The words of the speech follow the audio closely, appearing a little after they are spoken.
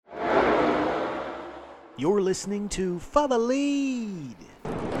You're listening to Fah The Lead.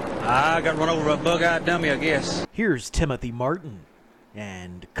 I got run over by a bug-eyed dummy, I guess. Here's Timothy Martin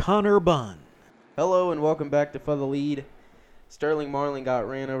and Connor Bunn. Hello and welcome back to Fah The Lead. Sterling Marlin got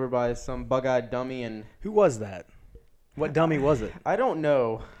ran over by some bug-eyed dummy, and Who was that? What dummy was it? I don't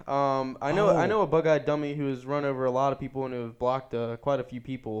know. I know a bug-eyed dummy who has run over a lot of people and who have blocked quite a few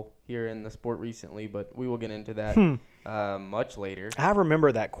people here in the sport recently, but we will get into that much later. I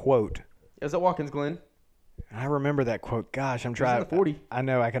remember that quote. Is that Watkins Glen? I remember that quote. Gosh, I'm trying. It was in the 40. I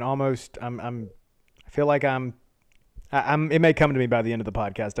know. I can almost. I feel like I'm. It may come to me by the end of the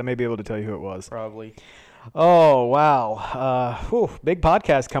podcast. I may be able to tell you who it was. Probably. Oh wow! Big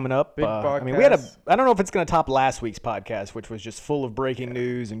podcast coming up. Big podcast. I mean, we had I don't know if it's going to top last week's podcast, which was just full of breaking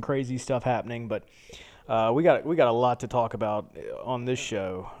news and crazy stuff happening. But we got a lot to talk about on this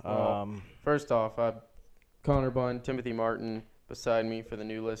show. Well, first off, Connor Bunn, Timothy Martin, beside me for the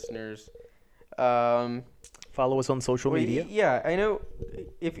new listeners. Follow us on social media. Yeah, I know.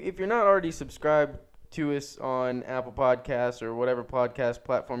 If you're not already subscribed to us on Apple Podcasts or whatever podcast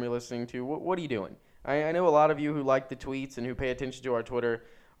platform you're listening to, what are you doing? I know a lot of you who like the tweets and who pay attention to our Twitter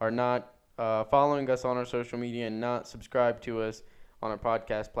are not following us on our social media and not subscribed to us on our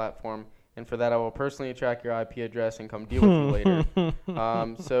podcast platform. And for that, I will personally track your IP address and come deal with you later.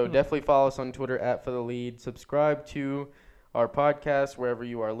 So definitely follow us on Twitter @Fah The Lead. Subscribe to our podcast wherever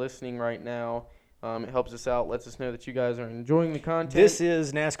you are listening right now. It helps us out, lets us know that you guys are enjoying the content. This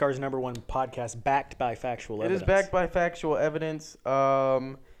is NASCAR's #1 podcast, backed by factual evidence. It is backed by factual evidence.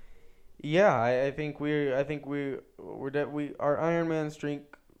 Yeah, I think our Iron Man streak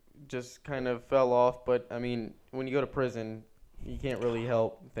just kind of fell off. But I mean, when you go to prison, you can't really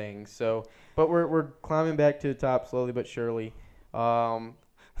help things. So, but we're climbing back to the top slowly but surely.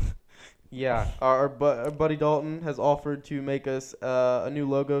 Yeah, our buddy Dalton has offered to make us a new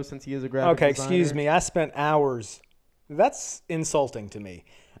logo since he is a graphic designer. Okay, excuse me. I spent hours. That's insulting to me.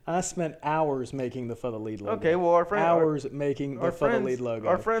 I spent hours making the Fah The Lead logo. Okay, well, our friend hours making the Fah The Lead logo.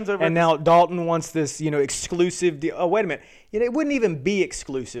 Our friends over. And now Dalton wants this, exclusive deal. Oh, wait a minute. It wouldn't even be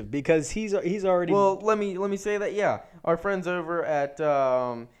exclusive because he's already. Well, let me say that. Yeah, our friends over at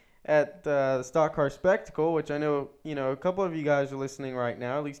the Stock Car Spectacle, which I know, a couple of you guys are listening right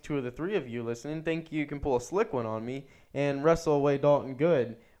now, at least 2 of the 3 of you listening, think you can pull a slick one on me and wrestle away Dalton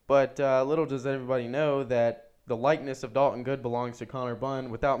Good. But little does everybody know that the likeness of Dalton Good belongs to Connor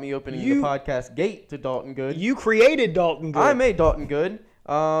Bunn without me opening the podcast gate to Dalton Good. You created Dalton Good. I made Dalton Good.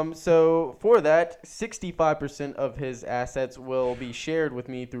 So for that, 65% of his assets will be shared with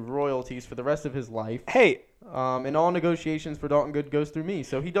me through royalties for the rest of his life. Hey. And all negotiations for Dalton Good goes through me,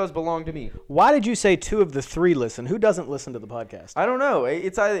 so he does belong to me. Why did you say 2 of the 3 listen? Who doesn't listen to the podcast? I don't know.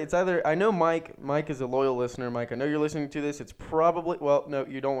 It's either I know Mike. Mike is a loyal listener. Mike, I know you're listening to this. It's probably no,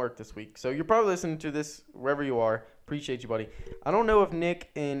 you don't work this week, so you're probably listening to this wherever you are. Appreciate you, buddy. I don't know if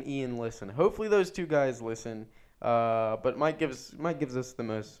Nick and Ian listen. Hopefully those 2 guys listen. But Mike gives us the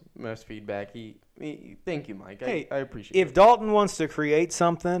most feedback. Thank you, Mike. Hey, I appreciate it. If Dalton wants to create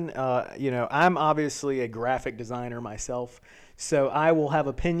something, I'm obviously a graphic designer myself, so I will have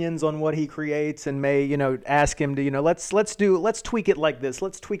opinions on what he creates and may, ask him to, let's tweak it like this,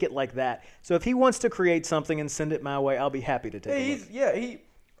 let's tweak it like that. So if he wants to create something and send it my way, I'll be happy to take it.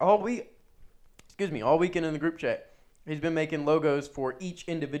 All weekend in the group chat. He's been making logos for each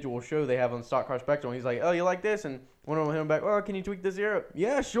individual show they have on Stock Car Spectrum. He's like, oh, you like this? And one of them hit him back, oh, can you tweak this here?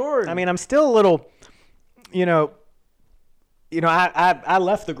 Yeah, sure. I mean, I'm still a little, I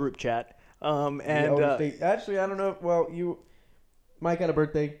left the group chat. Actually, I don't know. Mike had a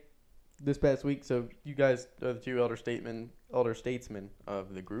birthday this past week, so you guys are the 2 elder statesmen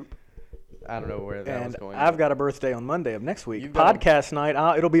of the group. I don't know where that was going. I've got a birthday on Monday of next week. Podcast night,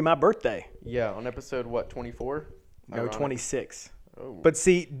 it'll be my birthday. Yeah, on episode, 24? No, 26. Oh. But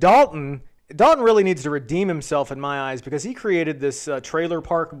see, Dalton really needs to redeem himself in my eyes because he created this Trailer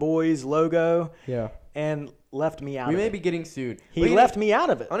Park Boys logo and left me out of it. We may be getting sued. He left me out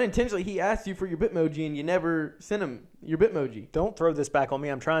of it. Unintentionally, he asked you for your Bitmoji and you never sent him your Bitmoji. Don't throw this back on me.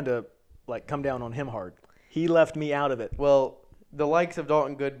 I'm trying to come down on him hard. He left me out of it. Well, the likes of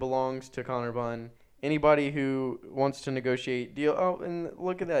Dalton Good belongs to Connor Bunn. Anybody who wants to negotiate deal. Oh, and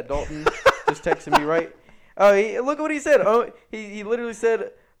look at that. Dalton just texted me right. Oh, look at what he said. Oh, he literally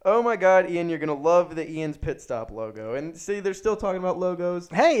said, oh, my God, Ian, you're going to love the Ian's Pit Stop logo. And see, they're still talking about logos.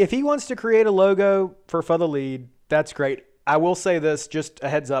 Hey, if he wants to create a logo for Fah The Lead, that's great. I will say this, just a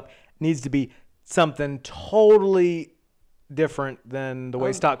heads up, needs to be something totally different than the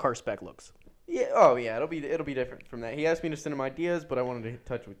way Stock Car Spec looks. Yeah. Oh, yeah. It'll be different from that. He asked me to send him ideas, but I wanted to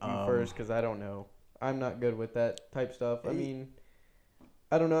touch with you first because I don't know. I'm not good with that type stuff. I mean,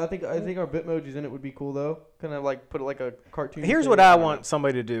 I don't know. I think our Bitmojis in it would be cool though. Kind of like put like a cartoon. Here's what I want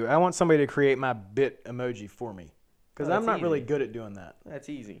somebody to do. I want somebody to create my bit emoji for me. Because I'm not really good at doing that. That's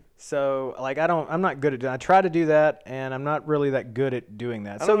easy. So, like, I'm not good at doing. I try to do that, and I'm not really that good at doing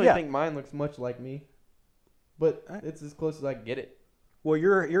that. I don't really think mine looks much like me, but it's as close as I can get it. Well,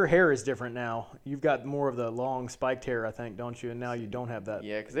 your hair is different now. You've got more of the long spiked hair, I think, don't you? And now you don't have that.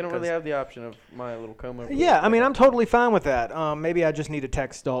 Yeah, because they don't really have the option of my little comb over. Yeah, I mean, I'm totally fine with that. Maybe I just need to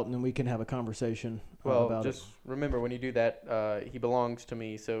text Dalton, and we can have a conversation about just remember when you do that, he belongs to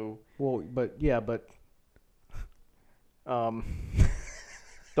me. So. Well, but.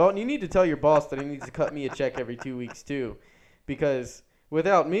 Dalton, you need to tell your boss that he needs to cut me a check every 2 weeks too, because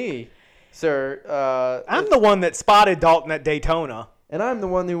without me, sir, I'm the one that spotted Dalton at Daytona, and I'm the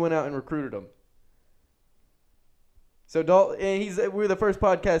one who went out and recruited him. So Dalton, and we're the first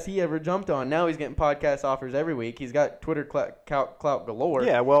podcast he ever jumped on. Now he's getting podcast offers every week. He's got Twitter clout galore.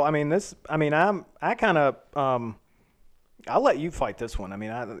 Yeah, well, I mean I'll let you fight this one. I mean,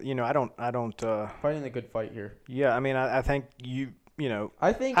 I don't. Fighting the good fight here. Yeah, I mean, I think you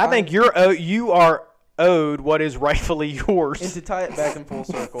are owed what is rightfully yours. And to tie it back in full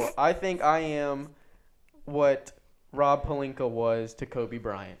circle, I think I am what Rob Pelinka was to Kobe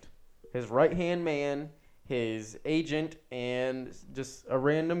Bryant. His right-hand man, his agent, and just a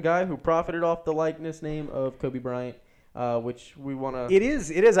random guy who profited off the likeness name of Kobe Bryant, which we want to... It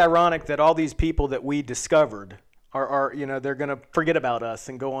is ironic that all these people that we discovered are they're going to forget about us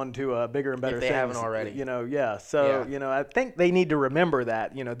and go on to bigger and better things. If they haven't already. So, I think they need to remember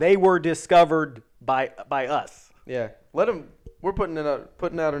that. They were discovered by us. Yeah. Let them... We're putting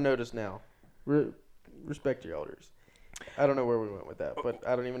out a notice now. Respect your elders. I don't know where we went with that, but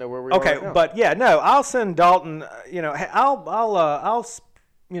I don't even know where we are right now. But yeah, no, I'll send Dalton, I'll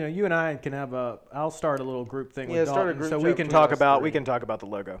you and I can have I'll start a little group thing with Dalton so we can talk about the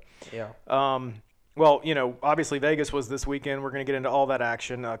logo. Yeah. Well, obviously Vegas was this weekend. We're going to get into all that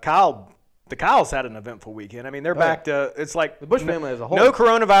action. The Kyles had an eventful weekend. I mean, they're back to, it's like the Bush family as a whole. No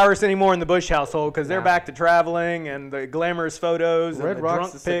coronavirus anymore in the Bush household because they're back to traveling and the glamorous photos and the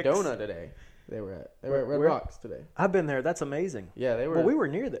drunk pics. Red Rocks Sedona today. They were at Red Rocks today. I've been there. That's amazing. Yeah, they were. Well, we were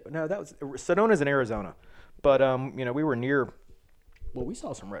near that. No, that was Sedona's in Arizona, but we were near. Well, we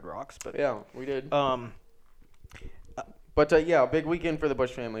saw some Red Rocks, but yeah, we did. But a big weekend for the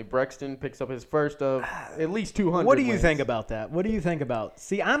Bush family. Brexton picks up his first of at least 200. What do you think about that? What do you think about?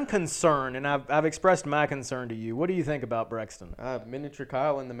 See, I'm concerned, and I've expressed my concern to you. What do you think about Brexton? Miniature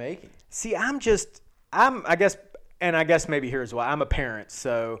Kyle in the making. See, I guess maybe here's why. I'm a parent,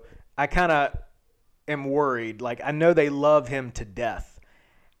 so I kind of am worried. Like, I know they love him to death,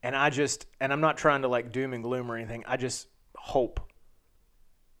 and I'm not trying to like doom and gloom or anything. I just hope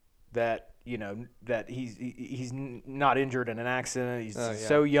that that he's not injured in an accident. He's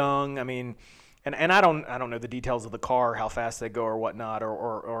so young. I mean, and I don't know the details of the car, how fast they go or whatnot,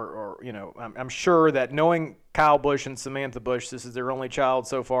 or I'm sure that knowing Kyle Busch and Samantha Busch, this is their only child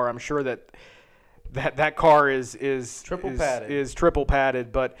so far. I'm sure that car is triple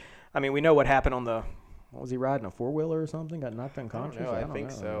padded. But I mean, we know what happened on the. What was he riding, a four-wheeler or something? Got knocked unconscious? I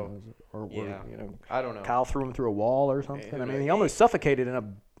think so. I don't know. Kyle threw him through a wall or something. I mean, he almost suffocated in a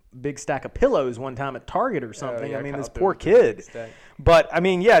big stack of pillows one time at Target or something. I mean, this poor kid. But I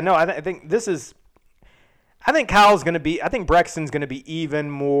mean, I think this is. I think Brexton's going to be even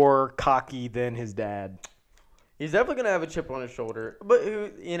more cocky than his dad. He's definitely going to have a chip on his shoulder. But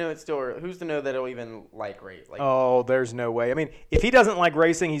it's still who's to know that he'll even like race? There's no way. I mean, if he doesn't like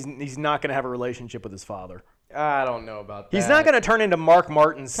racing, he's not going to have a relationship with his father. I don't know about that. He's not going to turn into Mark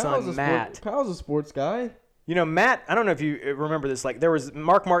Martin's son, Matt. Kyle's a sports guy. Matt, I don't know if you remember this. Like, there was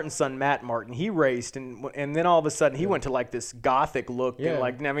Mark Martin's son, Matt Martin. He raced, and then all of a sudden he went to like this gothic look and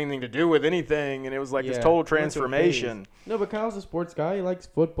like didn't have anything to do with anything, and it was like this total transformation. No, but Kyle's a sports guy. He likes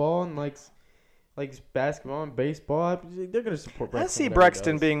football and likes basketball and baseball. They're going to support Brexton. I see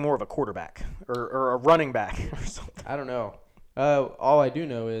Brexton being more of a quarterback or a running back or something. I don't know. All I do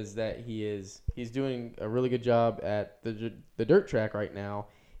know is that he's doing a really good job at the dirt track right now.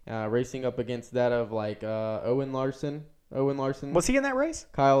 Racing up against that of like Owen Larson. Was he in that race?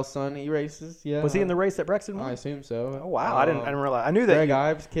 Kyle's son, he races. Yeah. Was he in the race that Brexton won? I assume so. Oh wow, I didn't realize. I knew that. Greg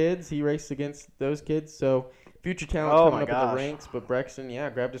Ives' kids, he raced against those kids. So future talent coming up in the ranks. But Brexton,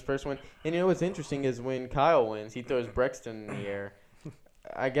 grabbed his first one. And what's interesting is when Kyle wins, he throws Brexton in the air.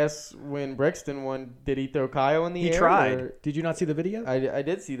 I guess when Brexton won, did he throw Kyle in the air? He tried. Did you not see the video? I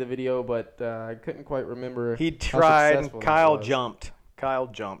did see the video, but I couldn't quite remember. He tried, and Kyle jumped.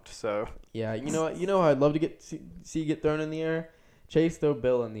 So yeah, you know how I'd love to see get thrown in the air. Chase throw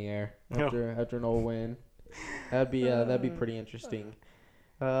Bill in the air after an old win. That'd be pretty interesting.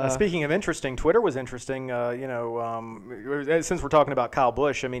 Speaking of interesting, Twitter was interesting. Since we're talking about Kyle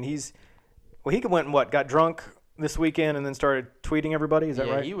Busch, I mean, he went and got drunk this weekend and then started tweeting everybody. Is that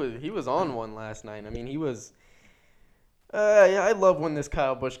right? Yeah, he was on one last night. I mean, he was. Yeah, I love when this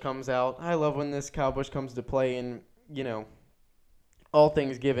Kyle Busch comes out. I love when this Kyle Busch comes to play, and all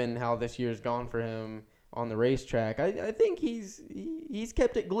things given how this year's gone for him on the racetrack, I think he's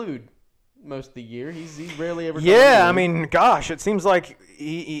kept it glued most of the year. He's rarely ever. Yeah, I mean, gosh, it seems like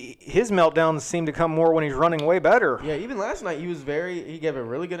his meltdowns seem to come more when he's running way better. Yeah, even last night he gave a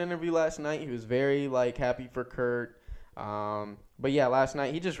really good interview last night. He was very happy for Kurt. But yeah, last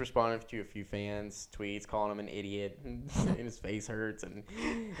night he just responded to a few fans' tweets calling him an idiot and his face hurts and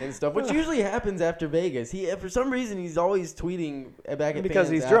stuff, which usually happens after Vegas. For some reason he's always tweeting back at because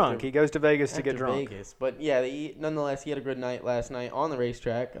fans he's drunk. He goes to Vegas to get drunk. Vegas. But yeah, nonetheless he had a good night last night on the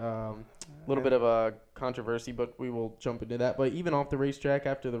racetrack. A little bit of a controversy, but we will jump into that. But even off the racetrack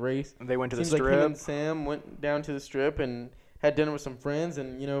after the race, they went to the strip. strip. Like him and Sam went down to the strip and had dinner with some friends,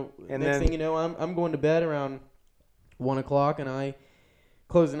 and next thing you know, I'm going to bed around 1 o'clock, and I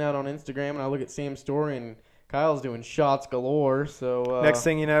closing out on Instagram, and I look at Sam's story, and Kyle's doing shots galore. So next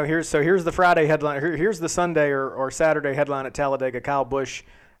thing you know, here's the Friday headline. Here's the Sunday or Saturday headline at Talladega: Kyle Busch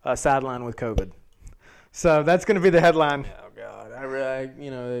sidelined with COVID. So that's going to be the headline. Oh God, I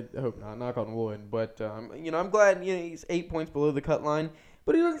hope not. Knock on wood. But I'm glad he's 8 points below the cut line.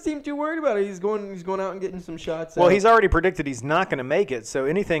 But he doesn't seem too worried about it. He's going out and getting some shots. Well, he's already predicted he's not going to make it. So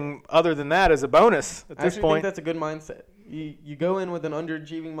anything other than that is a bonus at this point. I think that's a good mindset. You go in with an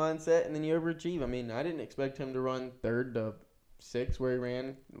underachieving mindset, and then you overachieve. I mean, I didn't expect him to run 3rd to 6th where he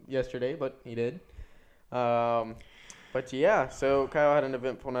ran yesterday, but he did. But yeah, so Kyle had an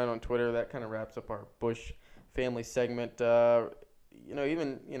eventful night on Twitter. That kind of wraps up our Busch family segment.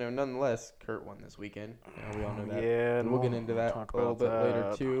 Nonetheless, Kurt won this weekend. We all know that. Yeah, we'll get into that a little bit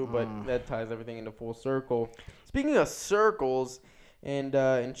later too. But that ties everything into full circle. Speaking of circles and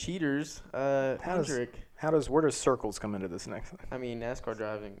cheaters, Hendrick. Where does circles come into this next? I mean, NASCAR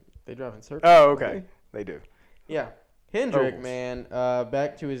they drive in circles. Oh, okay, they do. Yeah, Hendrick, man,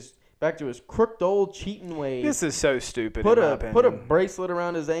 back to his crooked old cheating ways. This is so stupid. Put a bracelet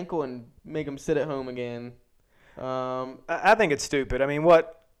around his ankle and make him sit at home again. I think it's stupid. I mean,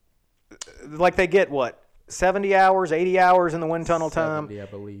 they get 70 hours, 80 hours in the wind tunnel time? 70, I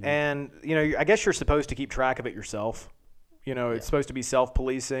believe. And, I guess you're supposed to keep track of it yourself. It's supposed to be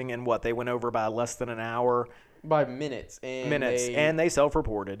self-policing, and they went over by less than an hour. By minutes. And they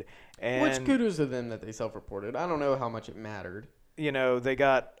self-reported. Which kudos to them that they self-reported. I don't know how much it mattered. They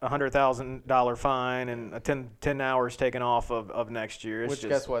got a $100,000 fine and 10 hours taken off of next year.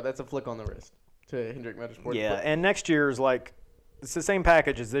 Guess what? That's a flick on the wrist to Hendrick Motorsports. Yeah, and next year's it's the same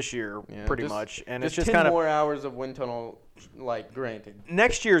package as this year, pretty much. And it's just 10 kind of more hours of wind tunnel, granted.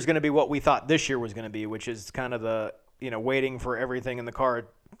 Next year is going to be what we thought this year was going to be, which is kind of the waiting for everything in the car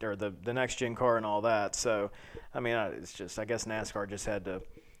or the next gen car and all that. So, I mean, it's just I guess NASCAR just had to,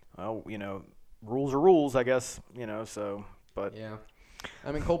 rules are rules, I guess. So, but yeah.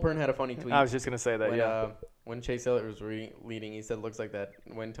 I mean, Cole Pearn had a funny tweet. I was just going to say that, when Chase Elliott was leading, he said, looks like that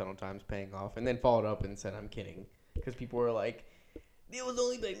wind tunnel time's paying off. And then followed up and said, I'm kidding. Because people were like, it was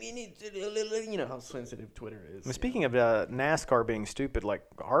only by minutes. You know how sensitive Twitter is. Speaking of NASCAR being stupid,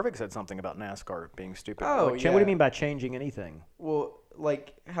 Harvick said something about NASCAR being stupid. Oh, What do you mean by changing anything? Well,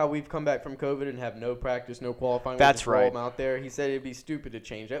 how we've come back from COVID and have no practice, no qualifying. That's right. Him out there. He said it'd be stupid to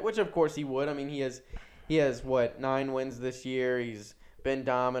change that, which of course he would. I mean, he has 9 wins this year. He's been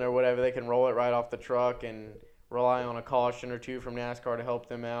dominant or whatever. They can roll it right off the truck and rely on a caution or two from NASCAR to help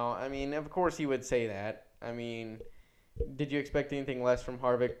them out. I mean, of course he would say that. I mean, did you expect anything less from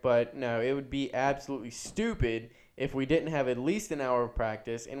Harvick? But no, it would be absolutely stupid if we didn't have at least an hour of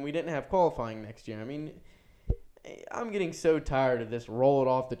practice and we didn't have qualifying next year. I mean, I'm getting so tired of this roll it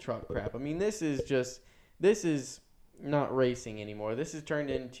off the truck crap. I mean, this is not racing anymore. This has turned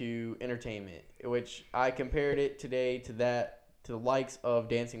into entertainment, which I compared it today to the likes of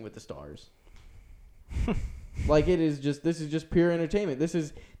Dancing with the Stars. This is just pure entertainment. This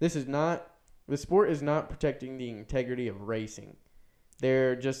is not, the sport is not protecting the integrity of racing.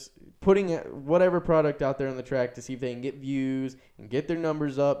 They're just putting whatever product out there on the track to see if they can get views and get their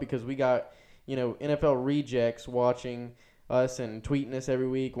numbers up, because we got, NFL rejects watching us and tweeting us every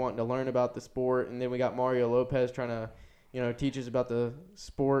week, wanting to learn about the sport. And then we got Mario Lopez trying to, teach us about the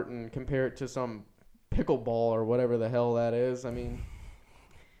sport and compare it to some pickleball or whatever the hell that is. I mean,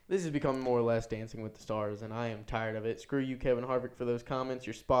 this has become more or less Dancing with the Stars, and I am tired of it. Screw you, Kevin Harvick, for those comments.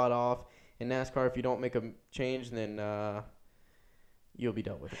 You're spot off. In NASCAR, if you don't make a change, then you'll be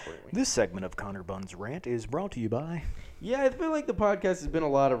dealt with accordingly. This segment of Connor Bunn's Rant is brought to you by... Yeah, I feel like the podcast has been a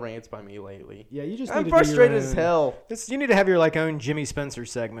lot of rants by me lately. Yeah, you just I'm frustrated as hell. You need to have your own Jimmy Spencer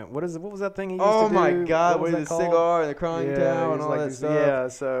segment. What was that thing he used to do? Oh my God, what with the cigar and the crying towel and all that stuff. Yeah,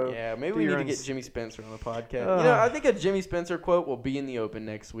 so... Yeah, maybe we need to get Jimmy Spencer on the podcast. I think a Jimmy Spencer quote will be in the open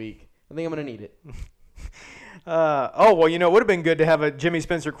next week. I think I'm going to need it. It would have been good to have a Jimmy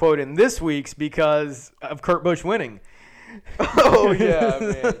Spencer quote in this week's because of Kurt Busch winning. Oh, yeah,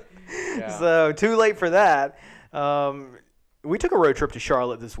 man. Yeah. So, too late for that. We took a road trip to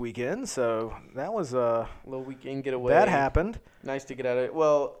Charlotte this weekend, so that was a little weekend getaway. That happened. Nice to get out of it.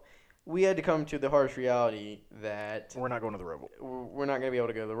 Well, we had to come to the harsh reality that we're not going to the Roval. We're not going to be able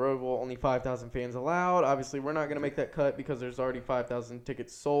to go to the Roval. Only 5,000 fans allowed. Obviously, we're not going to make that cut because there's already 5,000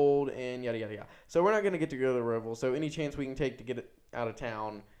 tickets sold and yada, yada, yada. So we're not going to get to go to the Roval. So any chance we can take to get it out of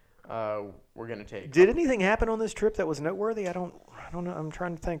town, we're going to take. Did anything happen on this trip that was noteworthy? I don't know. I'm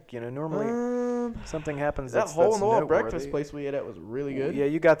trying to think. normally something happens. That hole-in-the-wall breakfast place we ate at was really good. Yeah,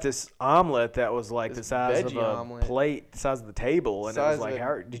 you got this omelet that was like the size of a plate, the size of the table, and it was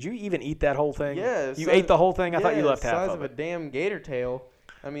like, did you even eat that whole thing? Yeah, you ate the whole thing. I thought you left half of it. The size of a damn gator tail.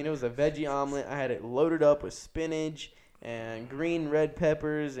 I mean, it was a veggie omelet. I had it loaded up with spinach and green red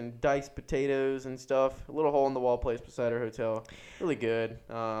peppers and diced potatoes and stuff. A little hole-in-the-wall place beside our hotel. Really good.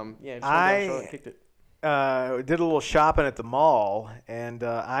 I kicked it. Did a little shopping at the mall, and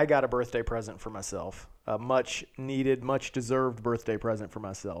I got a birthday present for myself. A much-needed, much-deserved birthday present for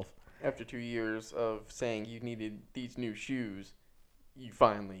myself. After 2 years of saying you needed these new shoes, you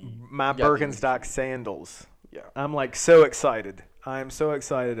finally... My Birkenstock sandals. Yeah. I'm so excited. I'm so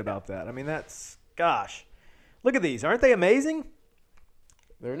excited about that. I mean, gosh. Look at these. Aren't they amazing?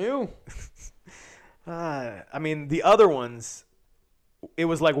 They're new. The other ones... It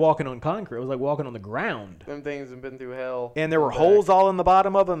was like walking on concrete. It was like walking on the ground. Them things have been through hell. And there were holes all in the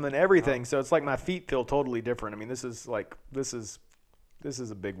bottom of them and everything. So it's like my feet feel totally different. I mean, this is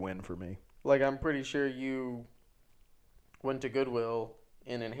a big win for me. Like, I'm pretty sure you went to Goodwill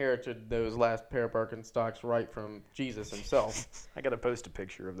and inherited those last pair of Birkenstocks right from Jesus himself. I got to post a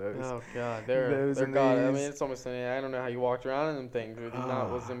picture of those. Oh, God. They're God. I mean, it's almost, I don't know how you walked around in them things.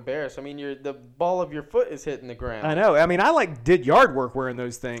 Was embarrassed. I mean, the ball of your foot is hitting the ground. I know. I mean, I did yard work wearing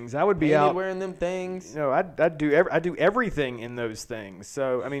those things. I would be out wearing them things. No, I do everything in those things.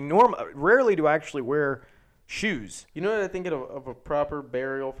 So, I mean, rarely do I actually wear shoes. You know what I think of a proper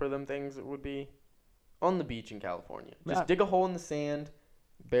burial for them things it would be? On the beach in California. Just dig a hole in the sand.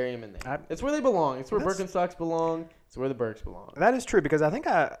 Bury them in there. It's where they belong. It's where Birkenstocks belong. It's where the Birks belong. That is true because I think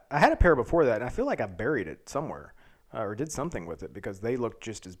I had a pair before that, and I feel like I buried it somewhere or did something with it because they looked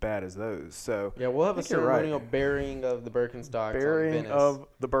just as bad as those. So yeah, we'll have a ceremonial burying of the Birkenstocks. Burying of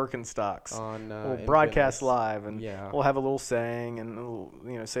the Birkenstocks. We'll broadcast Venice. Live, and we'll have a little saying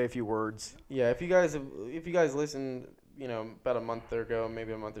and say a few words. Yeah, if you guys listened, about a month ago,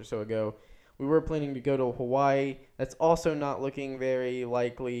 maybe a month or so ago. We were planning to go to Hawaii. That's also not looking very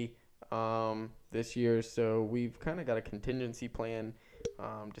likely this year, so we've kind of got a contingency plan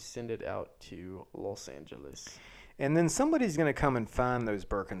to send it out to Los Angeles. And then somebody's going to come and find those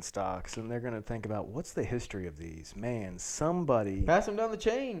Birkenstocks, and they're going to think about, what's the history of these? Man, somebody... Pass them down the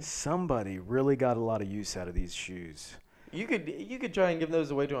chain. Somebody really got a lot of use out of these shoes. You could try and give those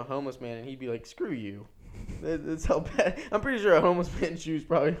away to a homeless man, and he'd be like, screw you. That's how bad. I'm pretty sure a homeless man's shoes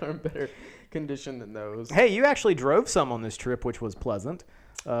probably aren't better condition than those. Hey, you actually drove some on this trip, which was pleasant,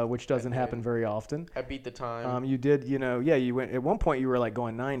 which doesn't happen very often. I beat the time. You did, you went, at one point you were like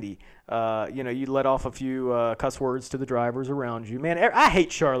going 90. You let off a few cuss words to the drivers around you. Man, I hate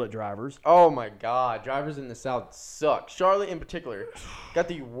Charlotte drivers. Oh my God, drivers in the South suck. Charlotte in particular got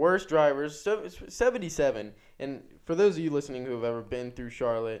the worst drivers. 77. And for those of you listening who have ever been through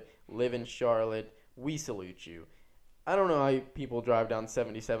Charlotte, live in Charlotte, we salute you. I don't know how people drive down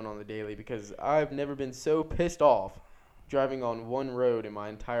 77 on the daily because I've never been so pissed off driving on one road in my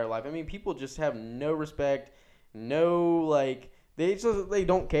entire life. I mean, people just have no respect, they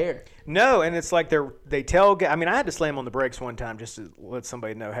don't care. No, and it's like they tell. I mean, I had to slam on the brakes one time just to let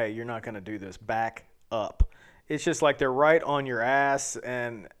somebody know, hey, you're not going to do this. Back up. It's just like they're right on your ass,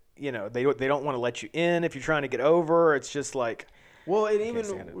 and they don't want to let you in if you're trying to get over. It's just like. Well,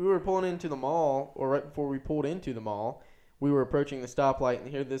 we were pulling into the mall, or right before we pulled into the mall, we were approaching the stoplight, and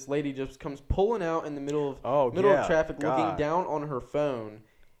here this lady just comes pulling out in the middle of traffic, looking down on her phone,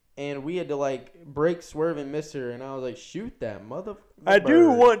 and we had to brake, swerve, and miss her, and I was like, shoot that mother. I do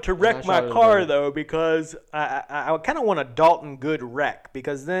want to wreck my car though because I kind of want a Dalton Good wreck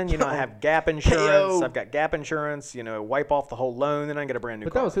because then I have gap insurance. I've got gap insurance. Wipe off the whole loan, then I get a brand new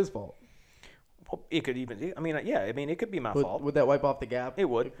car. But that was his fault. It could even. I mean, it could be my fault. Would that wipe off the gap? It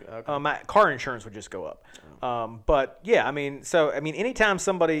would. Okay. My car insurance would just go up. But yeah, anytime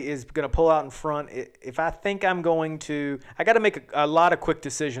somebody is going to pull out in front, if I think I'm going to, I got to make a lot of quick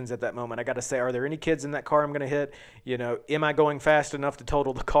decisions at that moment. I got to say, are there any kids in that car I'm going to hit? Am I going fast enough to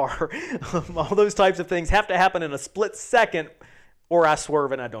total the car? All those types of things have to happen in a split second, or I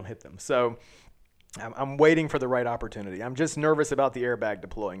swerve and I don't hit them. So I'm waiting for the right opportunity. I'm just nervous about the airbag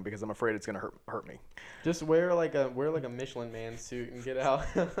deploying because I'm afraid it's going to hurt me. Just wear like a Michelin Man suit and get out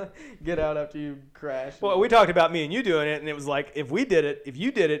after you crash. Well, we talked about me and you doing it, and it was like if you did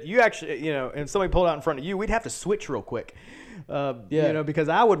it, you actually, and somebody pulled out in front of you, we'd have to switch real quick. Because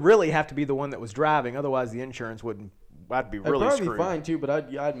I would really have to be the one that was driving. Otherwise, the insurance wouldn't. I'd be really I'd screwed. probably be fine too, but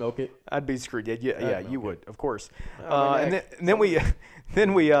I'd milk it. I'd be screwed. Yeah, you would, of course. And then we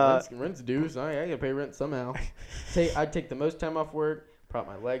rent's due, so I gotta pay rent somehow. I'd take the most time off work, prop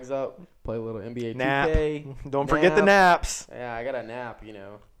my legs up, play a little NBA 2K. Don't forget the naps. Yeah, I got a nap.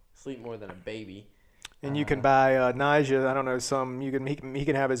 Sleep more than a baby. And you can buy Nigel. I don't know, he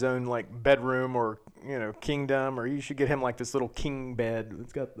can have his own like bedroom or kingdom, or you should get him like this little king bed.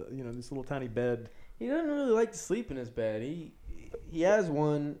 It's got this little tiny bed. He doesn't really like to sleep in his bed. He has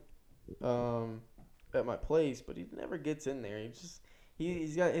one at my place, but he never gets in there.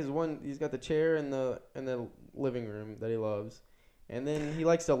 He's got He's got the chair in the living room that he loves, and then he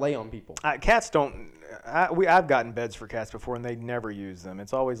likes to lay on people. Cats don't. I've gotten beds for cats before, and they never use them.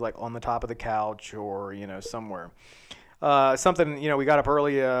 It's always like on the top of the couch or somewhere. Something we got up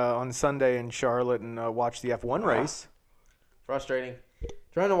early on Sunday in Charlotte and watched the F1 race. Frustrating.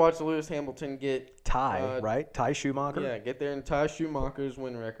 Trying to watch Lewis Hamilton get Ty Schumacher. Yeah, get there in Ty Schumacher's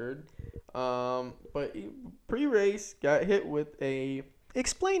win record. But pre-race got hit with a.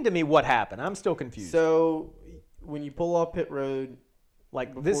 Explain to me what happened. I'm still confused. So when you pull off pit road,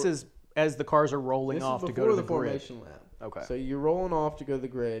 this is as the cars are rolling off to go to the grid. Formation lap. Okay. So you're rolling off to go to the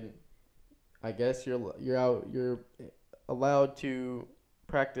grid. I guess you're allowed to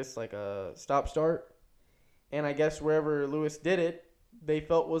practice like a stop start, and I guess wherever Lewis did it, they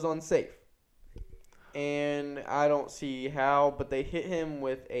felt was unsafe. And I don't see how, but they hit him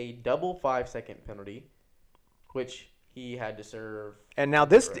with a double 5-second penalty, which he had to serve. And now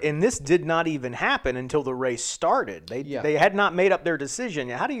this did not even happen until the race started. They had not made up their decision.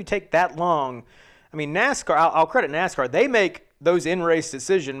 How do you take that long? I mean, NASCAR, I'll credit NASCAR. They make those in-race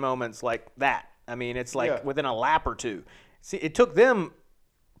decision moments like that. I mean, it's like within a lap or two. See, it took them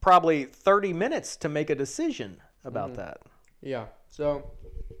probably 30 minutes to make a decision about that. Yeah. So,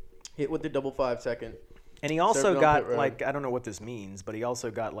 hit with the double 5-second. And he also got, I don't know what this means, but he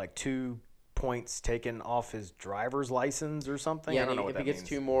also got 2 points taken off his driver's license or something. Yeah, I don't know what if that he gets means.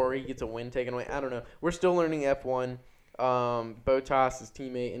 2 more, he gets a win taken away. I don't know. We're still learning F1. Bottas, his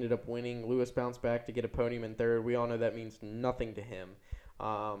teammate, ended up winning. Lewis bounced back to get a podium in third. We all know that means nothing to him.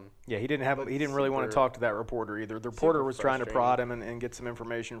 He didn't really want to talk to that reporter either. The reporter was trying to prod him and get some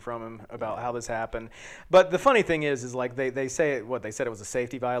information from him about how this happened. But the funny thing is they say they said it was a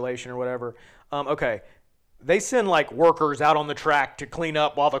safety violation or whatever. Okay. They send workers out on the track to clean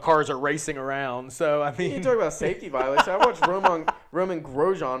up while the cars are racing around. So I mean, you talk about safety violation. I watched Roman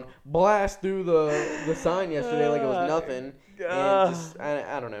Grosjean blast through the sign yesterday like it was nothing. And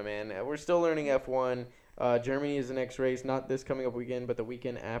I don't know, man. We're still learning F1. Germany is the next race, not this coming up weekend, but the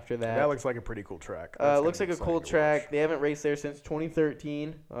weekend after that. That looks like a pretty cool track. Looks like a cool track. They haven't raced there since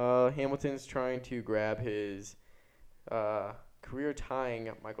 2013. Hamilton's trying to grab his career-tying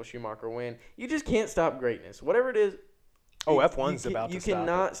Michael Schumacher win. You just can't stop greatness. Whatever it is. F1's about to stop. You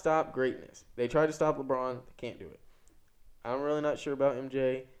cannot stop greatness. They tried to stop LeBron. They can't do it. I'm really not sure about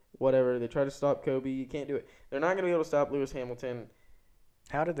MJ. Whatever. They tried to stop Kobe. You can't do it. They're not going to be able to stop Lewis Hamilton.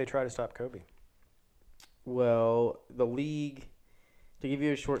 How did they try to stop Kobe? Well, the league, to give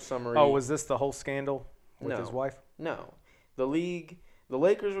you a short summary. Oh, was this the whole scandal with his wife? No. The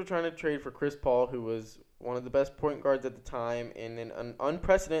Lakers were trying to trade for Chris Paul, who was one of the best point guards at the time, and then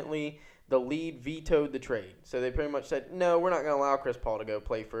unprecedentedly, the league vetoed the trade. So they pretty much said, no, we're not going to allow Chris Paul to go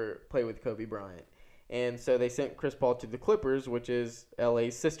play with Kobe Bryant. And so they sent Chris Paul to the Clippers, which is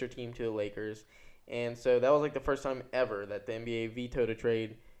LA's sister team to the Lakers. And so that was the first time ever that the NBA vetoed a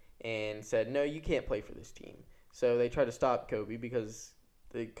trade and said, no, you can't play for this team. So they tried to stop Kobe because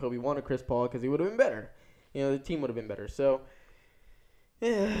Kobe wanted Chris Paul because he would have been better. The team would have been better. So,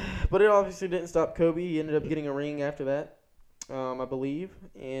 yeah. But it obviously didn't stop Kobe. He ended up getting a ring after that, I believe.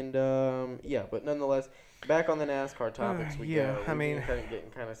 And, but nonetheless, back on the NASCAR topics we go. I mean,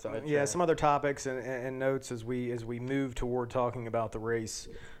 getting kind of sidetracked. Yeah, some other topics and notes as we move toward talking about the race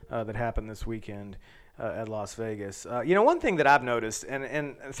that happened this weekend. at Las Vegas. One thing that I've noticed,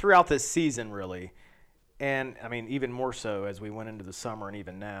 and throughout this season, really, and I mean even more so as we went into the summer and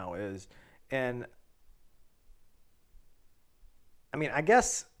even now, I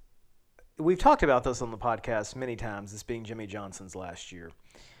guess we've talked about this on the podcast many times, this being Jimmie Johnson's last year.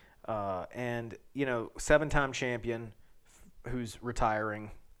 7-time champion who's retiring,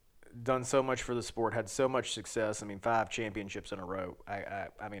 done so much for the sport, had so much success. 5 championships in a row.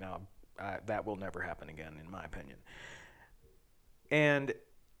 That will never happen again, in my opinion. And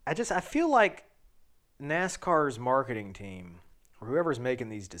I feel like NASCAR's marketing team, or whoever's making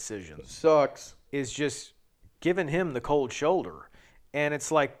these decisions, sucks, is just giving him the cold shoulder. And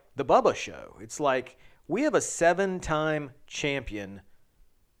it's like the Bubba show. It's like we have a 7-time champion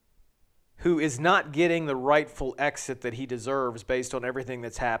who is not getting the rightful exit that he deserves based on everything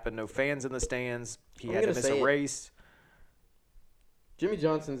that's happened. No fans in the stands. He had to miss a race. Jimmie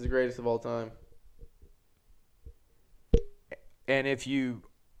Johnson's the greatest of all time. And if you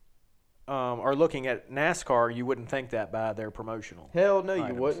are looking at NASCAR, you wouldn't think that by their promotional. Hell no, items.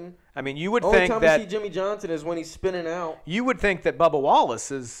 You wouldn't. You would Only think time that you see Jimmie Johnson is when he's spinning out. You would think that Bubba Wallace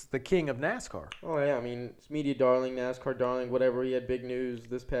is the king of NASCAR. Oh yeah, it's media darling, NASCAR darling, whatever. He had big news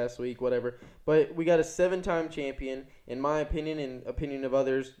this past week, whatever. But we got a 7-time champion, in my opinion, and opinion of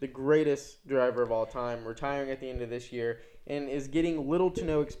others, the greatest driver of all time, retiring at the end of this year, and is getting little to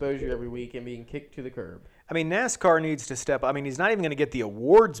no exposure every week and being kicked to the curb. NASCAR needs to step up. He's not even going to get the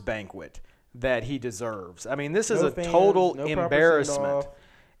awards banquet that he deserves. This is a total embarrassment.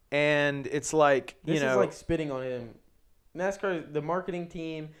 And it's like, this is like spitting on him. NASCAR, the marketing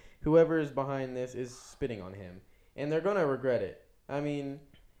team, whoever is behind this is spitting on him. And they're going to regret it.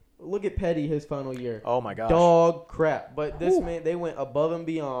 Look at Petty, his final year. Oh, my gosh. Dog crap. But this man, they went above and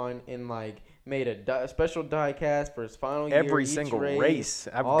beyond and, made a special die cast for his final year. Every single race.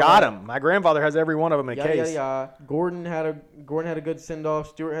 I've got them. My grandfather has every one of them in a case. Gordon had a good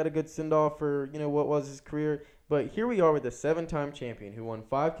send-off. Stewart had a good send-off for, what was his career. But here we are with a 7-time champion who won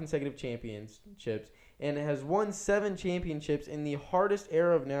 5 consecutive championships and has won 7 championships in the hardest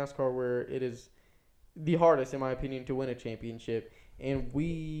era of NASCAR, where it is the hardest, in my opinion, to win a championship. And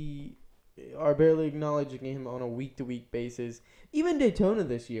we are barely acknowledging him on a week-to-week basis. Even Daytona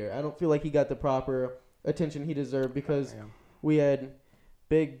this year, I don't feel like he got the proper attention he deserved, because we had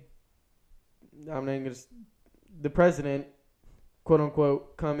the president,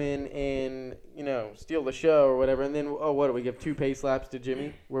 quote-unquote, come in and, steal the show or whatever. And then, what do we give 2 pace laps to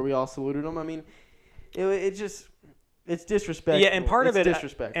Jimmie where we all saluted him? It's disrespectful. Yeah, and part of it,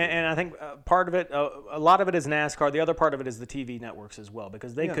 disrespectful. And I think part of it, a lot of it is NASCAR. The other part of it is the TV networks as well,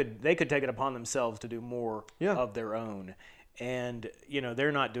 because they could take it upon themselves to do more of their own. And,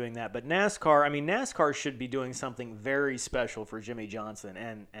 they're not doing that. But NASCAR should be doing something very special for Jimmie Johnson,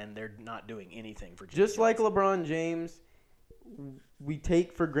 and they're not doing anything for Jimmie Just Johnson. Like LeBron James, we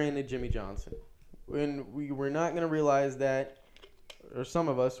take for granted Jimmie Johnson. And we're not going to realize that, or some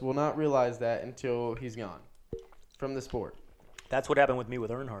of us will not realize that until he's gone from the sport. That's what happened with me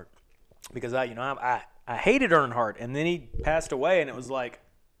with Earnhardt. Because I hated Earnhardt, and then he passed away, and it was like,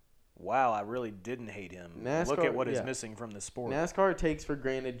 wow, I really didn't hate him. Look at what is missing from the sport. NASCAR takes for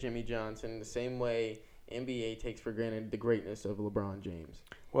granted Jimmie Johnson the same way NBA takes for granted the greatness of LeBron James.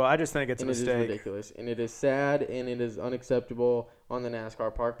 Well, I just think it's a mistake. It is ridiculous, and it is sad, and it is unacceptable on the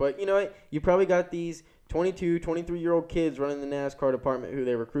NASCAR park. But you know what? You probably got these 22, 23-year-old kids running the NASCAR department who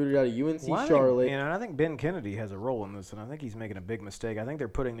they recruited out of UNC Charlotte. I think Ben Kennedy has a role in this, and I think he's making a big mistake. I think they're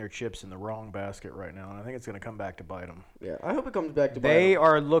putting their chips in the wrong basket right now, and I think it's going to come back to bite them. Yeah, I hope it comes back to bite them. They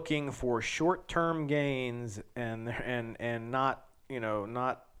are looking for short-term gains and not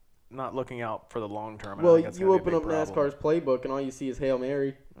looking out for the long term. Well, you open up NASCAR's playbook, and all you see is Hail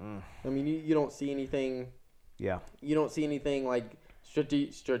Mary. You don't see anything. Yeah. You don't see anything like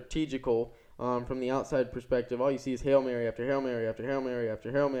strategical. From the outside perspective, all you see is Hail Mary after Hail Mary after Hail Mary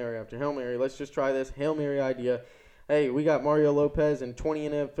after Hail Mary after Hail Mary. Let's just try this Hail Mary idea. Hey, we got Mario Lopez and 20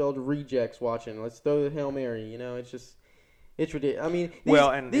 NFL rejects watching. Let's throw the Hail Mary. It's ridiculous.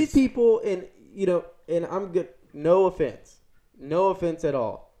 These people, and I'm good. No offense at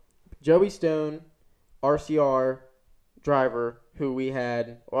all. Joey Stone, RCR driver who we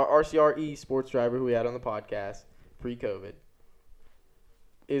had, or RCR sports driver who we had on the podcast pre-COVID,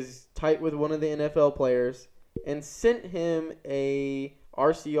 is tight with one of the NFL players and sent him a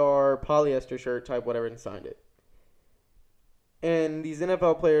RCR polyester shirt type whatever and signed it. And these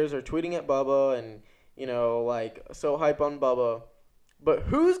NFL players are tweeting at Bubba and, so hype on Bubba. But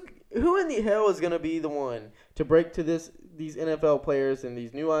who in the hell is going to be the one to break to these NFL players and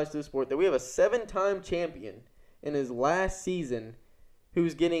these new eyes to the sport that we have a 7-time champion in his last season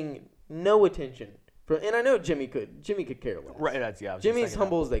who's getting no attention And I know Jimmie could care less. Right, that's yeah. Jimmie's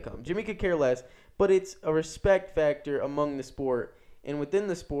humble as they come. Jimmie could care less, but it's a respect factor among the sport, and within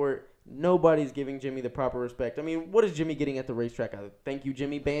the sport, nobody's giving Jimmie the proper respect. I mean, what is Jimmie getting at the racetrack? Thank you,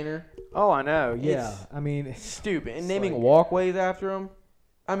 Jimmie banner. Oh, I know. Yeah, It's I mean, it's stupid. And naming like, walkways after him.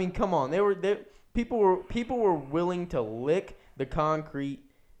 I mean, come on. People were willing to lick the concrete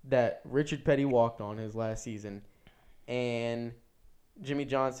that Richard Petty walked on his last season, and Jimmie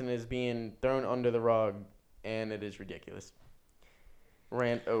Johnson is being thrown under the rug, and it is ridiculous.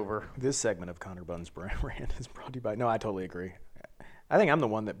 Rant over. This segment of Connor Bunn's rant is brought to you by. No, I totally agree. I think I'm the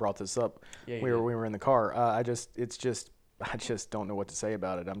one that brought this up. Yeah, we were in the car. I just don't know what to say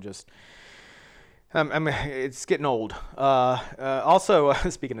about it. It's getting old. Also,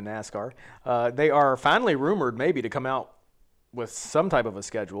 speaking of NASCAR, they are finally rumored maybe to come out with some type of a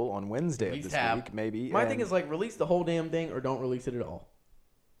schedule on Wednesday of this week, maybe. My thing is release the whole damn thing or don't release it at all.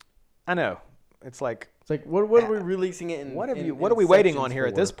 I know. It's like what are we releasing it in? What are we waiting on here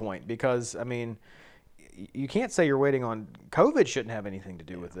at this point? Because I mean, you can't say you're waiting on COVID. Shouldn't have anything to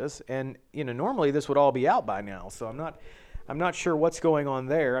do with this. And normally this would all be out by now. So I'm not sure what's going on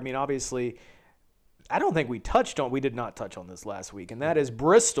there. I mean, obviously, I don't think we did not touch on this last week, and that is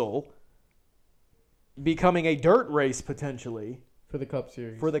Bristol becoming a dirt race potentially for the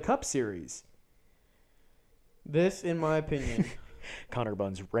Cup Series. This, in my opinion, Connor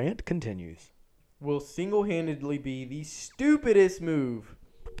Bunn's rant continues. Will single-handedly be the stupidest move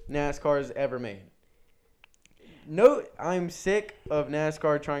NASCAR has ever made. No, I'm sick of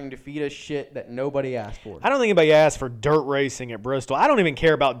NASCAR trying to feed us shit that nobody asked for. I don't think anybody asked for dirt racing at Bristol. I don't even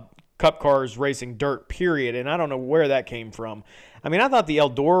care about Cup cars racing dirt, period, and I don't know where that came from. I mean, I thought the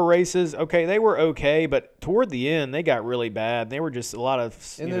Eldora races, okay, they were okay, but toward the end, they got really bad. They were just a lot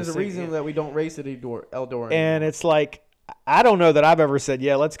of... And there's a reason that we don't race at Eldora anymore. And it's like, I don't know that I've ever said,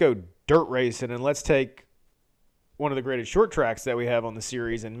 yeah, let's go dirt racing and let's take one of the greatest short tracks that we have on the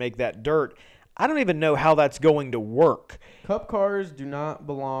series and make that dirt. I don't even know how that's going to work. Cup cars do not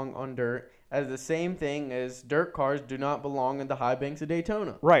belong on dirt, as the same thing as dirt cars do not belong in the high banks of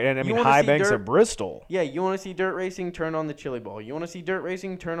Daytona. Right, and I mean high banks of Bristol. Yeah, you want to see dirt racing, turn on the Chili Bowl. You want to see dirt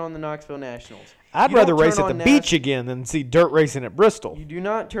racing, turn on the Knoxville Nationals. I'd rather race at the beach again than see dirt racing at Bristol. You do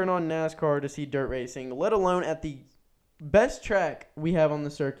not turn on NASCAR to see dirt racing, let alone at the best track we have on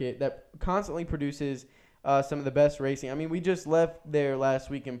the circuit that constantly produces some of the best racing. I mean, we just left there last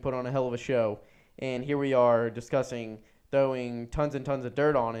week and put on a hell of a show, and here we are discussing throwing tons and tons of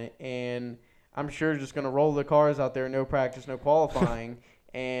dirt on it, and I'm sure just going to roll the cars out there, no practice, no qualifying,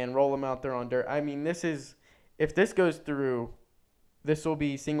 and roll them out there on dirt. I mean, if this goes through, this will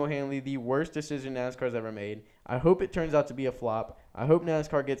be single-handedly the worst decision NASCAR's ever made. I hope it turns out to be a flop. I hope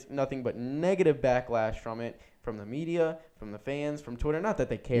NASCAR gets nothing but negative backlash from it, from the media, from the fans, from Twitter. Not that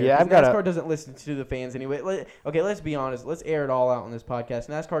they care. Yeah, NASCAR doesn't listen to the fans anyway. Okay, let's be honest. Let's air it all out on this podcast.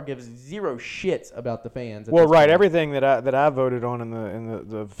 NASCAR gives zero shits about the fans. Well, right. Point. Everything that I voted on in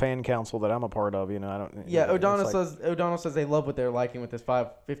the fan council that I'm a part of, I don't. Yeah, O'Donnell says they love what they're liking with this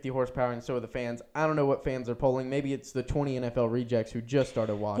 550 horsepower, and so are the fans. I don't know what fans are polling. Maybe it's the 20 NFL rejects who just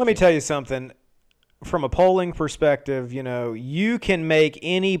started watching. Let me tell you something. From a polling perspective, you can make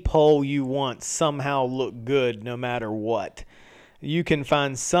any poll you want somehow look good no matter what. You can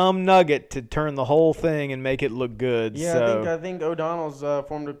find some nugget to turn the whole thing and make it look good. Yeah, so. I think O'Donnell's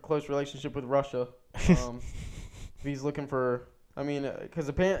formed a close relationship with Russia. If he's looking for, because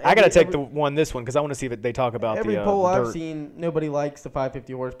apparently I got to take this one because I want to see if they talk about every the poll dirt. I've seen. Nobody likes the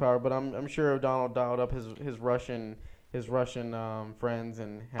 550 horsepower, but I'm sure O'Donnell dialed up his Russian friends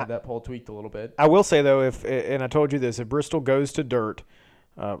and had that poll tweaked a little bit. I will say though, and I told you this, if Bristol goes to dirt,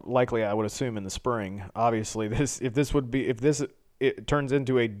 likely I would assume in the spring. Obviously, if it turns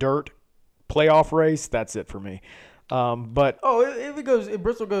into a dirt playoff race, that's it for me. If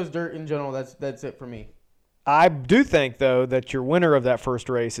Bristol goes dirt in general, that's it for me. I do think though that your winner of that first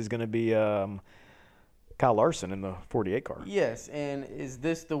race is going to be Kyle Larson in the 48 car. Yes, and is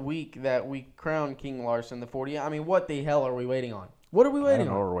this the week that we crown King Larson the 48? I mean, what the hell are we waiting on? What are we waiting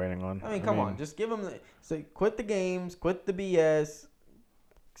on? I don't know what we're waiting on. I mean, come on. Just give him quit the games, quit the BS,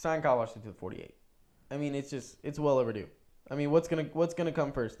 sign Kyle Larson to the 48. I mean, it's well overdue. I mean, what's gonna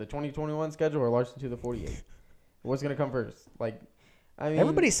come first, the 2021 schedule or Larson to the 48? What's gonna come first?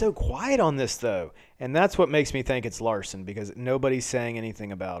 Everybody's so quiet on this though, and that's what makes me think it's Larson because nobody's saying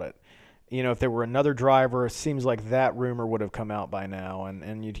anything about it. If there were another driver, it seems like that rumor would have come out by now,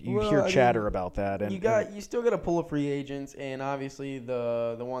 and you hear chatter about that. And you still got a pool of free agents, and obviously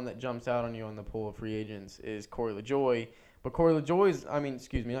the one that jumps out on you on the pool of free agents is Corey LaJoie. But not Corey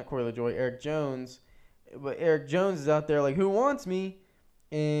LaJoie, Eric Jones. But Eric Jones is out there like, who wants me?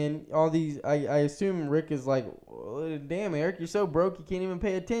 And all these, I assume Rick is like, well, damn, Eric, you're so broke you can't even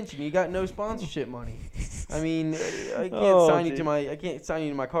pay attention. You got no sponsorship money. I mean, I can't sign you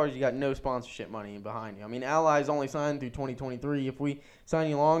to my cars. You got no sponsorship money behind you. I mean, Ally's only signed through 2023. If we sign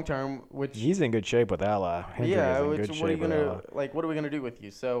you long term, which he's in good shape with Ally. what are we gonna do with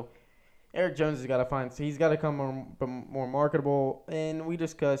you? So Eric Jones has got to find. So he's got to come more marketable. And we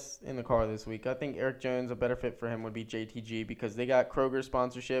discussed in the car this week. I think Eric Jones, a better fit for him would be JTG because they got Kroger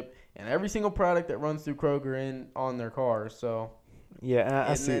sponsorship and every single product that runs through Kroger on their cars. So yeah,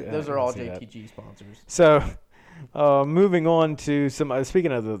 I see. Those are all JTG sponsors. So moving on to some.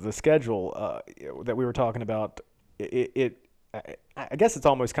 Speaking of the schedule that we were talking about, I guess it's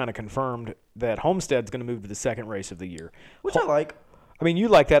almost kind of confirmed that Homestead's going to move to the second race of the year, which I like. I mean, you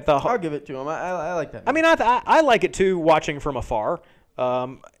like that. I'll give it to him. I like that. I mean, I like it too, watching from afar.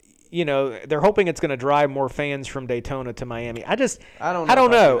 They're hoping it's going to drive more fans from Daytona to Miami. I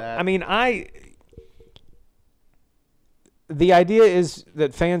don't know. I mean, the idea is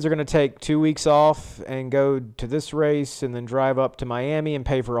that fans are going to take 2 weeks off and go to this race and then drive up to Miami and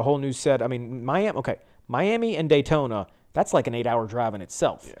pay for a whole new set. I mean, Miami and Daytona, that's like an 8-hour drive in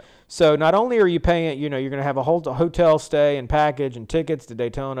itself. Yeah. So not only are you paying, you're going to have a whole hotel stay and package and tickets to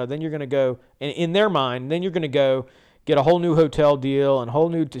Daytona, then you're going to go, in their mind, then you're going to go get a whole new hotel deal and whole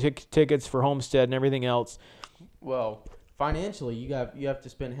new tickets for Homestead and everything else. Well, financially, you have to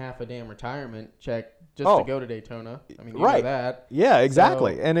spend half a damn retirement check just to go to Daytona. I mean, you know that. Yeah,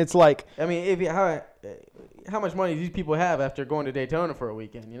 exactly. So, and it's like, I mean, how much money do these people have after going to Daytona for a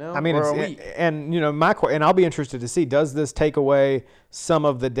weekend, I mean, or a week? And I'll be interested to see, does this take away some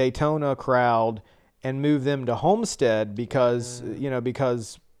of the Daytona crowd and move them to Homestead because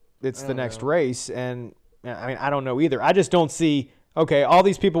it's the next race? And I mean, I don't know either. I just don't see, okay, all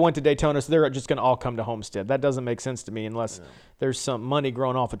these people went to Daytona, so they're just going to all come to Homestead. That doesn't make sense to me unless there's some money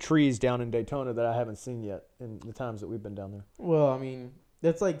growing off of trees down in Daytona that I haven't seen yet in the times that we've been down there. Well, I mean,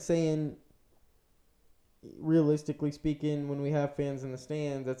 that's like saying, realistically speaking, when we have fans in the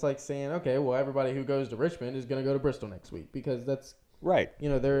stands, that's like saying, okay, well, everybody who goes to Richmond is going to go to Bristol next week because that's right.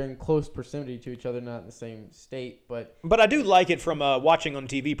 They're in close proximity to each other, not in the same state, but I do like it from a watching on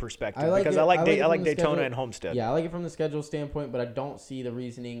TV perspective because I like Daytona and Homestead. Yeah, I like it from the schedule standpoint, but I don't see the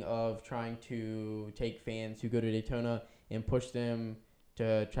reasoning of trying to take fans who go to Daytona and push them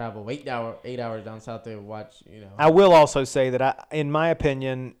to travel 8 hours down south to watch. I will also say that in my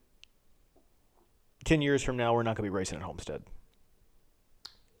opinion, 10 years from now, we're not going to be racing at Homestead.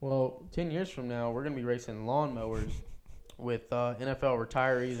 Well, 10 years from now, we're going to be racing lawnmowers with NFL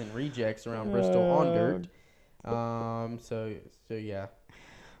retirees and rejects around Bristol on dirt. So yeah.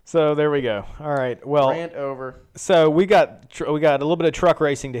 So there we go. All right. Well, rant over. So we got a little bit of truck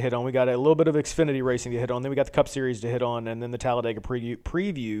racing to hit on. We got a little bit of Xfinity racing to hit on. Then we got the Cup Series to hit on, and then the Talladega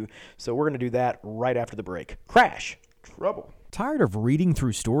preview. So we're going to do that right after the break. Crash. Trouble. Tired of reading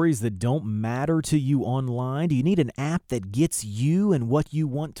through stories that don't matter to you online? Do you need an app that gets you and what you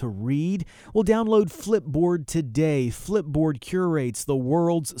want to read? Well, download Flipboard today. Flipboard curates the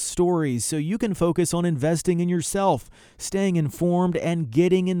world's stories so you can focus on investing in yourself, staying informed, and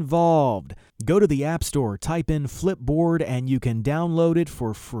getting involved. Go to the App Store, type in Flipboard, and you can download it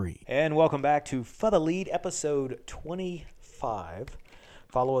for free. And welcome back to Fah The Lead, episode 25.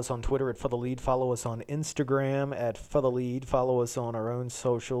 Follow us on Twitter at Fah The Lead. Follow us on Instagram at Fah The Lead. Follow us on our own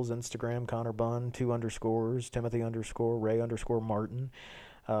socials, Instagram, Connor Bunn, 2 underscores, Timothy _ Ray _ Martin.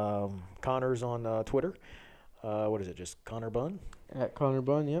 Connor's on Twitter. What is it, just Connor Bunn? At Connor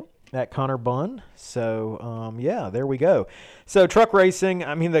Bunn, yep. At Connor Bunn. So, yeah, there we go. So, truck racing,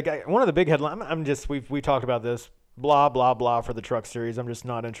 I mean, one of the big headlines, we talked about this, blah, blah, blah for the truck series. I'm just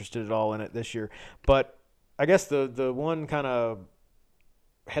not interested at all in it this year. But I guess the one kind of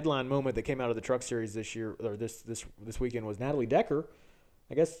headline moment that came out of the truck series this year or this weekend was Natalie Decker.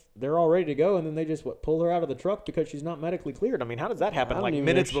 I guess they're all ready to go, and then they just pull her out of the truck because she's not medically cleared. I mean, how does that happen? Like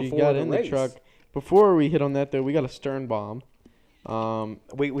minutes before got the in race. The truck. Before we hit on that, though, we got a Stern bomb.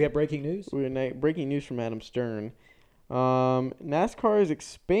 We have breaking news. Breaking news from Adam Stern. NASCAR is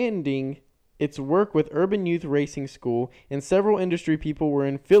expanding its work with Urban Youth Racing School, and several industry people were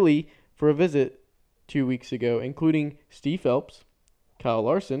in Philly for a visit 2 weeks ago, including Steve Phelps, Kyle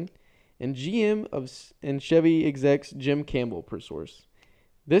Larson, and GM and Chevy execs Jim Campbell, per source.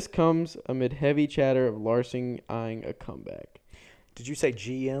 This comes amid heavy chatter of Larson eyeing a comeback. Did you say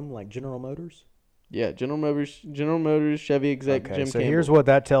GM, like General Motors? Yeah, General Motors, Chevy exec Jim Campbell. So here's what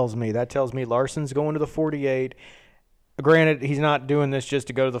that tells me. That tells me Larson's going to the 48. Granted, he's not doing this just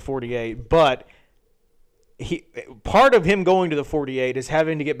to go to the 48, but part of him going to the 48 is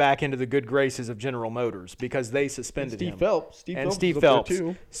having to get back into the good graces of General Motors because they suspended him. Steve Phelps.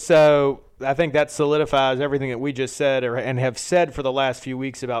 Too. So I think that solidifies everything that we just said and have said for the last few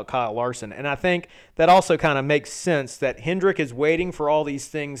weeks about Kyle Larson. And I think that also kind of makes sense that Hendrick is waiting for all these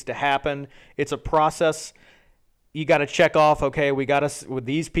things to happen. It's a process. You got to check off, okay, we got to, with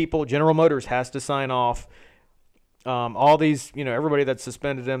these people, General Motors has to sign off. All these, everybody that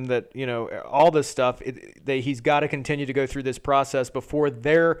suspended him, that, all this stuff, he's got to continue to go through this process before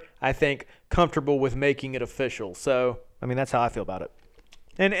they're, I think, comfortable with making it official. So, I mean, that's how I feel about it.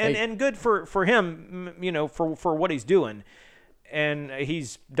 And good for him, for what he's doing. And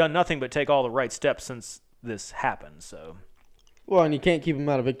he's done nothing but take all the right steps since this happened. So, well, and you can't keep him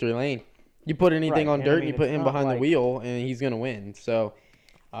out of victory lane. You put anything on dirt, and you put him behind the wheel, and he's going to win. So,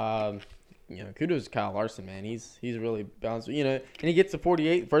 kudos to Kyle Larson, man. He's really balanced. And he gets the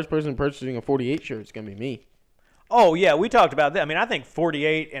 48. The first person purchasing a 48 shirt is going to be me. Oh yeah, we talked about that. I mean, I think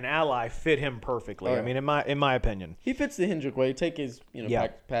 48 and Ally fit him perfectly. Oh, yeah. I mean, in my opinion, he fits the Hendrick way. Take his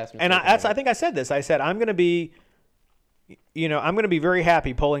pass. And I think I said this. I said I'm going to be, very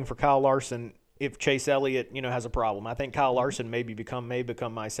happy pulling for Kyle Larson if Chase Elliott, has a problem. I think Kyle Larson may become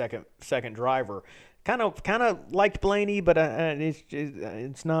my second driver. Kind of liked Blaney, but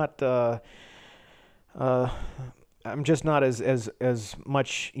it's not. I'm just not as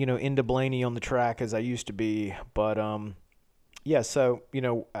much into Blaney on the track as I used to be. But yeah. So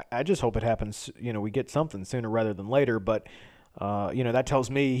I just hope it happens. We get something sooner rather than later. But that tells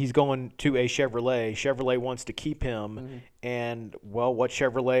me he's going to a Chevrolet. Chevrolet wants to keep him, and what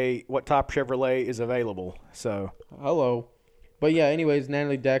top Chevrolet is available? So hello. But yeah, anyways,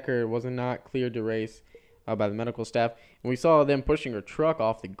 Natalie Decker was not cleared to race by the medical staff. And we saw them pushing her truck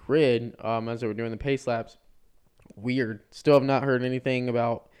off the grid as they were doing the pace laps. Weird. Still have not heard anything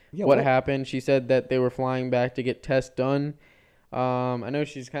about what happened. She said that they were flying back to get tests done. I know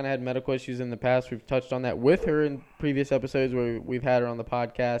she's kind of had medical issues in the past. We've touched on that with her in previous episodes where we've had her on the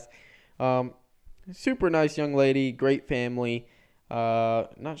podcast. Super nice young lady, great family.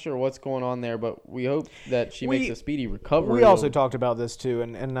 Not sure what's going on there, but we hope that she makes a speedy recovery. We also talked about this too,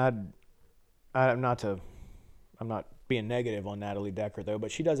 and I'm not being negative on Natalie Decker though,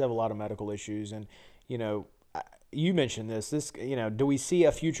 but she does have a lot of medical issues, and you mentioned this. Do we see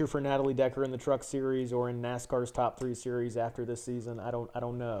a future for Natalie Decker in the Truck Series or in NASCAR's Top 3 Series after this season? I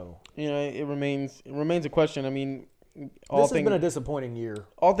don't know. It remains a question. I mean, this has been a disappointing year.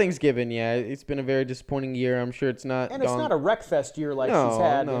 All things given, yeah, it's been a very disappointing year. I'm sure it's not. And it's not a wreckfest year like she's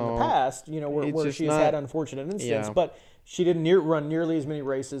had in the past. Where she has had unfortunate incidents, but she didn't run nearly as many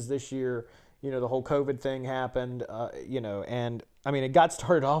races this year. The whole COVID thing happened. And I mean, it got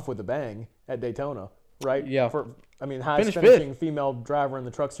started off with a bang at Daytona, right? Yeah. Highest finishing female driver in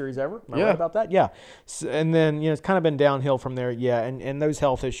the Truck Series ever. Am I right about that? Yeah. So, and then it's kind of been downhill from there. Yeah, and those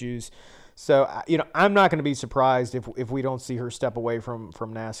health issues. So, I'm not going to be surprised if we don't see her step away from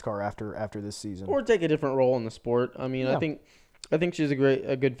NASCAR after this season. Or take a different role in the sport. I mean, I think she's a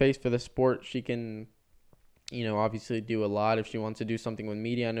good face for the sport. She can, obviously do a lot if she wants to do something with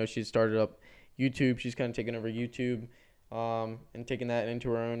media. I know she's started up YouTube. She's kind of taken over YouTube and taken that into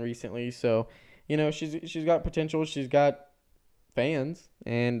her own recently. So, she's got potential. She's got fans,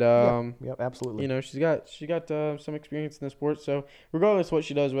 and absolutely. She's got some experience in the sport. So regardless of what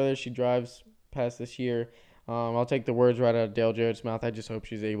she does, whether she drives past this year, I'll take the words right out of Dale Jarrett's mouth. I just hope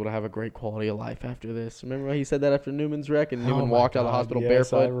she's able to have a great quality of life after this. Remember when he said that after Newman's wreck, and Newman walked out of the hospital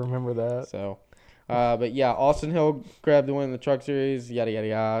barefoot? I remember that. So, but yeah, Austin Hill grabbed the win in the Truck Series. Yada yada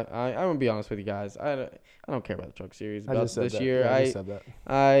yada. I'm gonna be honest with you guys. I don't care about the Truck Series this year. Yeah, I just said that.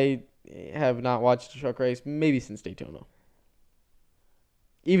 I have not watched a truck race maybe since Daytona.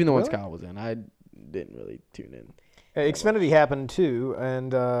 Even though once Kyle was in, I didn't really tune in. Xfinity happened too,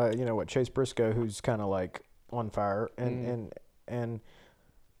 and Chase Briscoe, who's kind of like on fire, and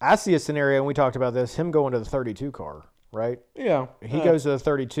I see a scenario, and we talked about this, him going to the 32 car, right? Yeah. He goes to the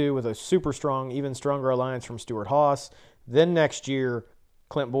 32 with a super strong, even stronger alliance from Stuart Haas. Then next year,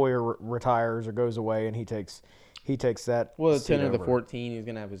 Clint Boyer retires or goes away, and he takes that. Well, the seat 10 or the over. 14, he's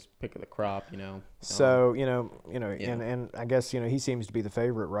gonna have his pick of the crop, So and I guess he seems to be the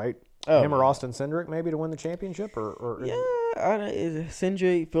favorite, right? Oh, Him or Austin Cindric maybe to win the championship, or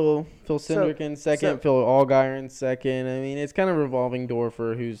Cindric, Phil Cindric in second, Phil Allgaier in second. I mean, it's kind of a revolving door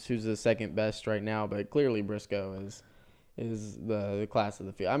for who's the second best right now, but clearly Briscoe is the class of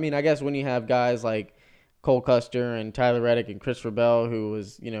the field. I mean, I guess when you have guys like Cole Custer and Tyler Reddick and Christopher Bell, who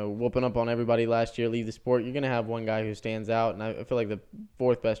was, whooping up on everybody last year, leave the sport, you're going to have one guy who stands out. And I feel like the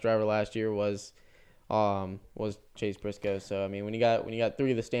fourth best driver last year was Chase Briscoe. So, I mean, when you got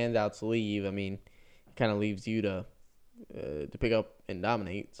three of the standouts leave, I mean, kind of leaves you to pick up and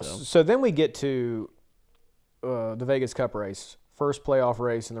dominate. So then we get to the Vegas Cup race, first playoff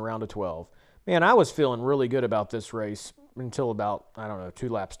race in the round of 12. Man, I was feeling really good about this race until about, 2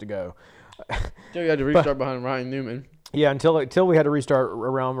 laps to go. Joey had to restart behind Ryan Newman. Yeah, until we had to restart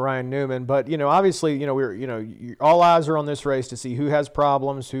around Ryan Newman. But obviously, all eyes are on this race to see who has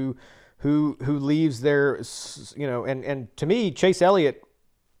problems, who leaves there. And to me, Chase Elliott,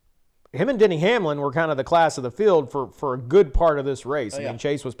 him and Denny Hamlin were kind of the class of the field for a good part of this race. I mean,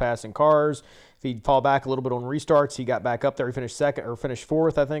 Chase was passing cars. If he'd fall back a little bit on restarts, he got back up there. He finished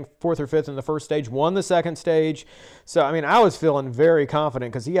fourth, I think, fourth or fifth in the first stage, won the second stage. So, I mean, I was feeling very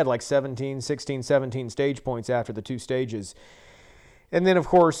confident because he had like 16, 17 stage points after the 2 stages. And then, of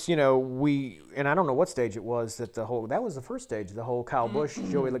course, and I don't know what stage it was that was the first stage, the whole Kyle Busch,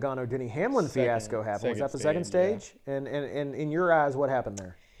 Joey Logano, Denny Hamlin fiasco happened. Was that the second stage? Yeah. And in your eyes, what happened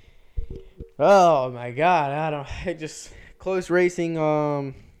there? Oh my God, just close racing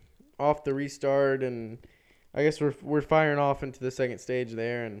off the restart, and I guess we're firing off into the second stage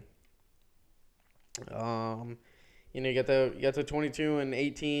there, and you got the 22 and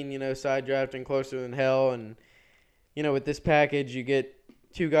 18, side drafting closer than hell, and with this package you get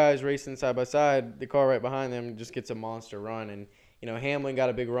 2 guys racing side by side, the car right behind them just gets a monster run, and Hamlin got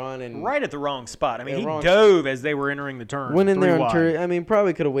a big run and right at the wrong spot. I mean, he dove as they were entering the turn. Went in there in turn.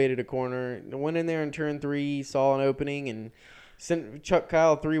 Probably could have waited a corner. Went in there in turn 3, saw an opening, and sent Chuck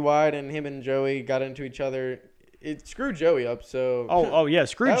Kyle 3 wide, and him and Joey got into each other. It screwed Joey up. So yeah,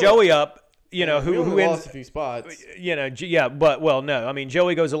 screwed Joey up. Who lost a few spots. No. I mean,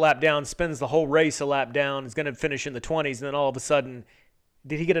 Joey goes a lap down, spends the whole race a lap down, is going to finish in the 20s, and then all of a sudden.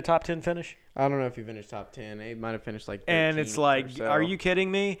 Did he get a top 10 finish? I don't know if he finished top 10. He might have finished like 13. And it's like, are you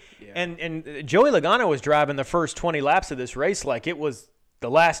kidding me? Yeah. And Joey Logano was driving the first 20 laps of this race like it was the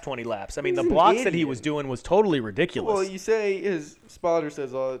last 20 laps. I mean, the blocks that he was doing was totally ridiculous. Well, you say his spotter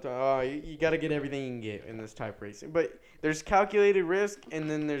says all the time, you got to get everything you can get in this type racing. But there's calculated risk, and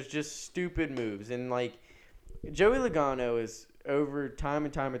then there's just stupid moves. And like Joey Logano is over time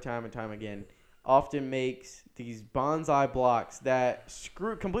and time again often makes these bonsai blocks that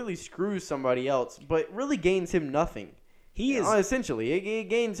completely screws somebody else, but really gains him nothing. He is essentially it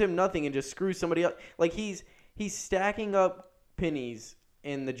gains him nothing and just screws somebody else. Like he's stacking up pennies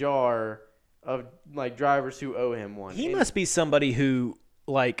in the jar of like drivers who owe him one. He must be somebody who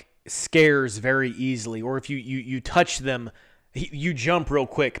like scares very easily, or if you touch them, you jump real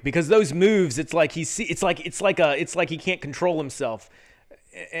quick because those moves. It's like it's like he can't control himself,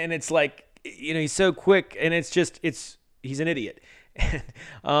 and it's like. He's so quick, and he's an idiot.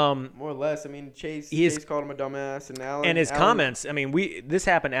 More or less. I mean, Chase called him a dumbass, and Alan. And his comments. I mean, this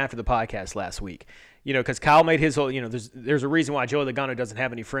happened after the podcast last week. Because Kyle made his whole. There's a reason why Joey Logano doesn't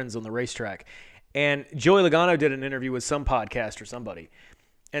have any friends on the racetrack, and Joey Logano did an interview with some podcast or somebody,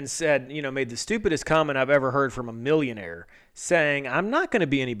 and said, made the stupidest comment I've ever heard from a millionaire, saying, I'm not going to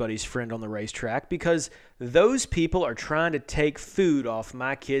be anybody's friend on the racetrack because those people are trying to take food off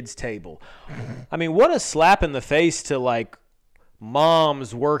my kid's table. I mean, what a slap in the face to, like,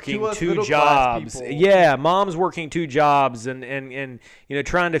 moms working 2 jobs. Yeah, moms working 2 jobs and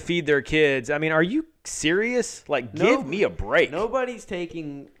trying to feed their kids. I mean, are you serious? Like, give me a break. Nobody's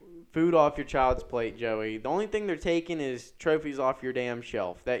taking food off your child's plate, Joey. The only thing they're taking is trophies off your damn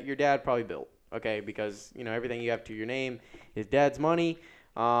shelf that your dad probably built, okay? Because, everything you have to your name is dad's money.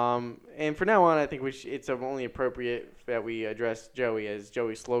 And from now on, I think it's only appropriate that we address Joey as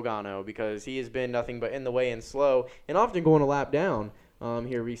Joey Slogano because he has been nothing but in the way and slow and often going a lap down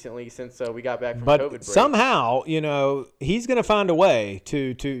here recently since we got back from COVID break. But somehow, he's going to find a way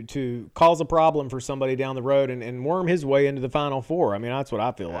to cause a problem for somebody down the road and worm his way into the Final Four. I mean, that's what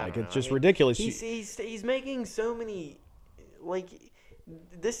I feel like. It's just ridiculous. He's making so many, like,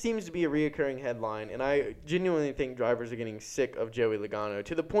 this seems to be a reoccurring headline, and I genuinely think drivers are getting sick of Joey Logano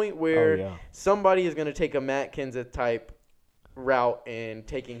to the point where somebody is going to take a Matt Kenseth type route and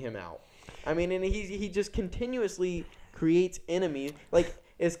taking him out. I mean, and he just continuously creates enemies. Like,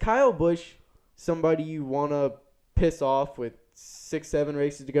 is Kyle Busch somebody you want to piss off with 6-7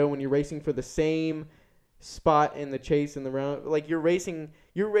 races to go when you're racing for the same spot in the chase in the round? Like, you're racing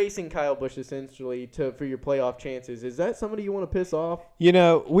Kyle Busch essentially for your playoff chances. Is that somebody you want to piss off?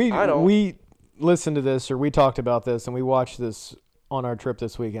 We listened to this, or we talked about this, and we watched this on our trip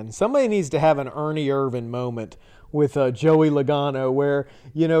this weekend. Somebody needs to have an Ernie Irvan moment with Joey Logano where,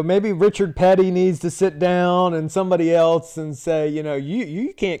 maybe Richard Petty needs to sit down and somebody else and say,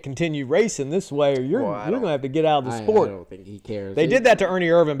 you can't continue racing this way or you're going to have to get out of the sport. I don't think he cares. They did that to Ernie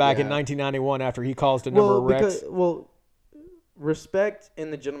Irvan back in 1991 after he caused a number of wrecks. respect in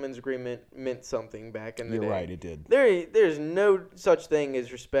the gentleman's agreement meant something back in the day. You're right, it did. There's no such thing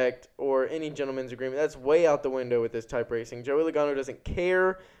as respect or any gentleman's agreement. That's way out the window with this type racing. Joey Logano doesn't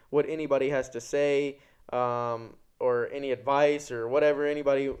care what anybody has to say or any advice or whatever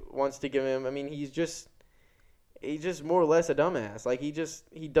anybody wants to give him. I mean, he's just more or less a dumbass. Like, he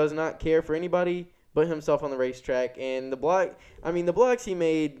does not care for anybody but himself on the racetrack. And the blocks he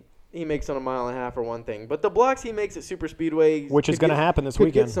makes on a mile and a half are one thing, but the blocks he makes at super speedways, which is going to happen this could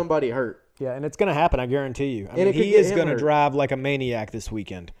weekend, get somebody hurt. Yeah, and it's going to happen, I guarantee you. I And mean, it could he get is him going to hurt. drive like a maniac this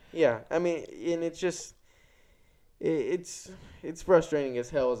weekend. Yeah, I mean, and it's just it's frustrating as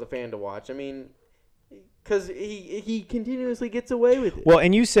hell as a fan to watch. I mean, because he continuously gets away with it. Well,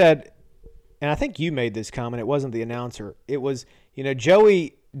 and you said, and I think you made this comment, it wasn't the announcer. It was,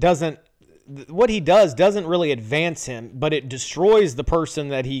 Joey doesn't, what he does doesn't really advance him, but it destroys the person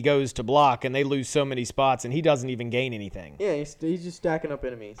that he goes to block, and they lose so many spots, and he doesn't even gain anything. Yeah, he's just stacking up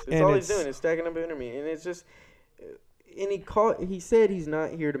enemies. That's And all he's doing is stacking up enemies, and it's just. And he said he's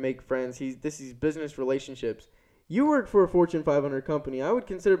not here to make friends. This is business relationships. You work for a Fortune 500 company. I would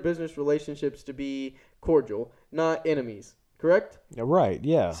consider business relationships to be cordial, not enemies. Correct? Right,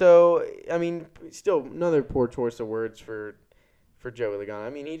 yeah. So, I mean, still another poor choice of words for Joey Logano. I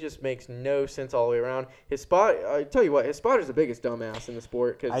mean, he just makes no sense all the way around. His spot, I tell you what, his spotter's the biggest dumbass in the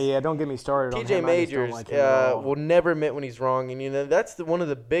sport. Cause yeah, don't get me started on TJ him. I just don't Majors like him at all. will never admit when he's wrong. And, that's one of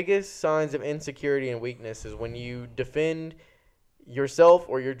the biggest signs of insecurity and weakness is when you defend yourself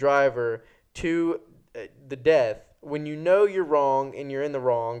or your driver to the death when you know you're wrong and you're in the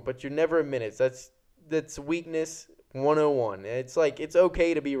wrong, but you never admit it. That's weakness 101. It's like it's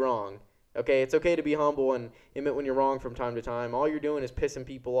okay to be wrong. Okay, it's okay to be humble and admit when you're wrong from time to time. All you're doing is pissing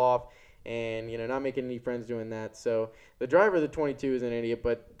people off and, not making any friends doing that. So the driver of the 22 is an idiot,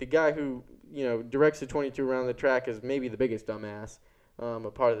 but the guy who, directs the 22 around the track is maybe the biggest dumbass,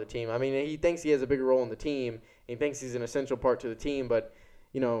 a part of the team. I mean, he thinks he has a bigger role in the team. He thinks he's an essential part to the team, but,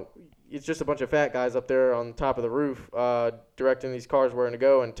 it's just a bunch of fat guys up there on top of the roof directing these cars where to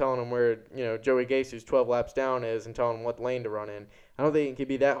go and telling them where, Joey Gase, who's 12 laps down, is and telling them what lane to run in. I don't think it could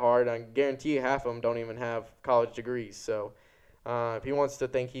be that hard. I guarantee you half of them don't even have college degrees. So if he wants to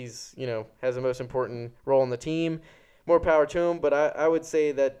think he's, has the most important role in the team, more power to him. But I would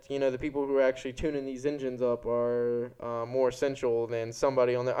say that, the people who are actually tuning these engines up are more essential than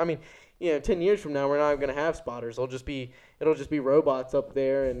somebody on there. I mean, 10 years from now, we're not even going to have spotters. It'll just be robots up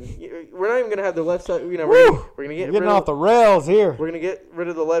there, and we're not even going to have the left side. We're going to get getting off the rails here. We're going to get rid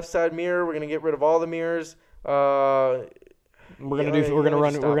of the left side mirror. We're going to get rid of all the mirrors. We're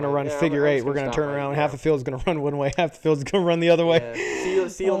gonna run figure eight. We're gonna turn around. Half the field's gonna run one way. Half the field's gonna run the other way. Yeah.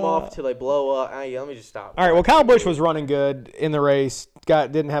 Seal them off till they blow up. Let me just stop. All right. Well, Kyle Busch was running good in the race.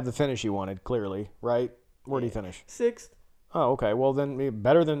 Didn't have the finish he wanted. Clearly, right? Where did he finish? 6th. Oh, okay. Well, then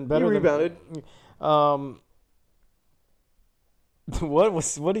better than. He rebounded. John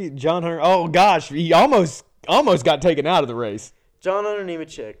Hunter? Oh gosh, he almost got taken out of the race. John Hunter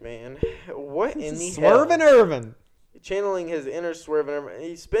Nemechek, man, what in the Swerving hell? Irvin. Channeling his inner Swerving Irvin.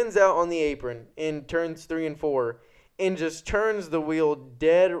 He spins out on the apron in turns 3 and 4 and just turns the wheel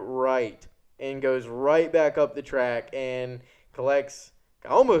dead right and goes right back up the track and collects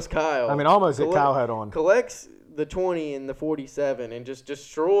almost Kyle. I mean, almost hit Kyle head on. Collects the 20 and the 47 and just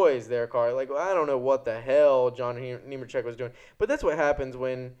destroys their car. Like, I don't know what the hell John Nemechek was doing. But that's what happens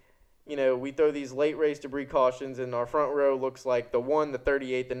when, we throw these late race debris cautions and our front row looks like the 1, the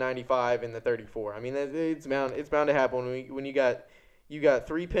 38, the 95, and the 34. I mean, it's bound to happen when you got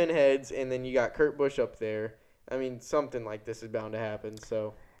 3 pinheads and then you got Kurt Busch up there. I mean, something like this is bound to happen.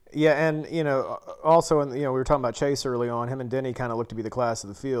 So. Yeah, and also, we were talking about Chase early on. Him and Denny kind of looked to be the class of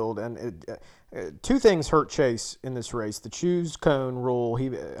the field, and two things hurt Chase in this race: the choose cone rule. I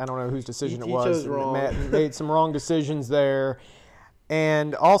don't know whose decision it was. Chose wrong. Matt made some wrong decisions there,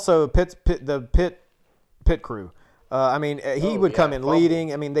 and also the pit crew. He would come in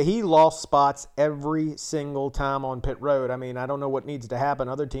leading. I mean, he lost spots every single time on pit road. I mean, I don't know what needs to happen.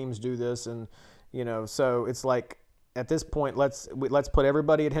 Other teams do this, and so it's like. At this point, let's put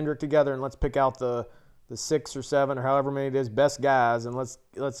everybody at Hendrick together and let's pick out the 6 or 7 or however many it is best guys and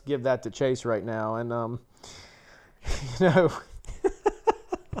let's give that to Chase right now. And All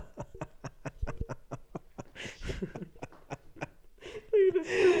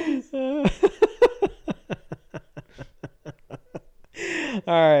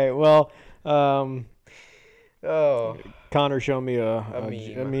right. Well. Connor showed me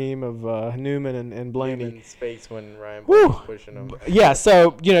a meme of Newman and Blaney. Newman's face when Ryan Blaney was pushing him. Yeah,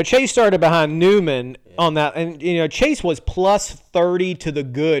 so, Chase started behind Newman on that. And, Chase was plus 30 to the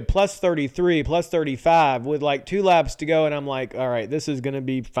good, plus 33, plus 35 with like 2 laps to go. And I'm like, all right, this is going to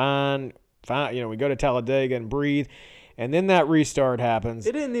be fine. We go to Talladega and breathe. And then that restart happens.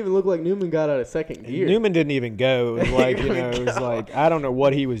 It didn't even look like Newman got out of second gear. Newman didn't even go. It was like, it was like, I don't know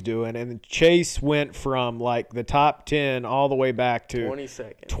what he was doing. And Chase went from like the top 10 all the way back to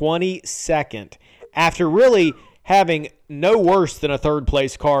 22nd after really having no worse than a third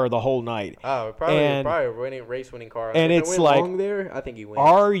place car the whole night. Oh, probably a race-winning car. And it's like, long there, I think he wins.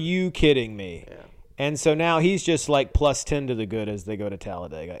 Are you kidding me? Yeah. And so now he's just like plus 10 to the good as they go to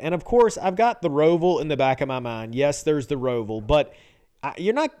Talladega. And, of course, I've got the Roval in the back of my mind. Yes, there's the Roval. But I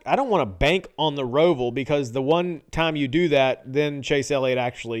don't want to bank on the Roval because the one time you do that, then Chase Elliott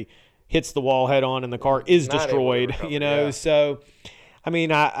actually hits the wall head on and the car is destroyed. Yeah. So, I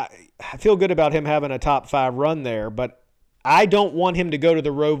mean, I feel good about him having a top 5 run there. But I don't want him to go to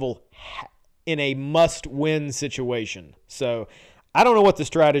the Roval in a must-win situation. So I don't know what the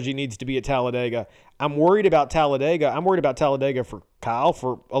strategy needs to be at Talladega. I'm worried about Talladega. I'm worried about Talladega for Kyle,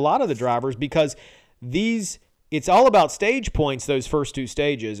 for a lot of the drivers, because it's all about stage points, those first 2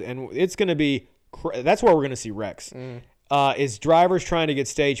 stages, and it's going to be that's where we're going to see wrecks, is drivers trying to get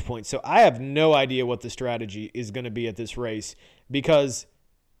stage points. So I have no idea what the strategy is going to be at this race because,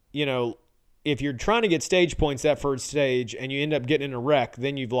 if you're trying to get stage points that first stage and you end up getting in a wreck,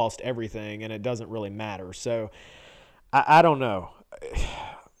 then you've lost everything, and it doesn't really matter. So I don't know.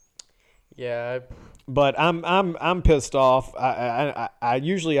 Yeah, but I'm pissed off. I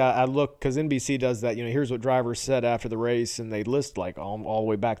usually look because NBC does that. Here's what drivers said after the race, and they list like all the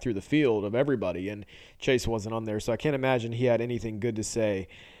way back through the field of everybody. And Chase wasn't on there, so I can't imagine he had anything good to say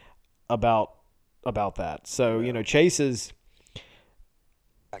about that. So Chase is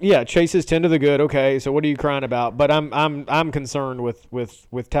 10 to the good. Okay, so what are you crying about? But I'm concerned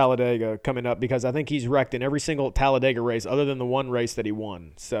with Talladega coming up because I think he's wrecked in every single Talladega race other than the one race that he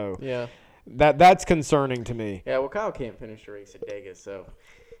won. So yeah. That's concerning to me. Yeah, well, Kyle can't finish the race at Dega, so.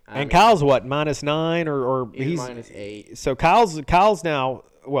 Kyle's what, -9 or he's -8. So Kyle's now.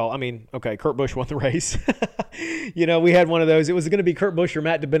 Well, I mean, okay, Kurt Busch won the race. We had one of those. It was going to be Kurt Busch or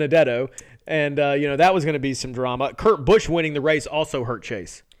Matt DiBenedetto, and that was going to be some drama. Kurt Busch winning the race also hurt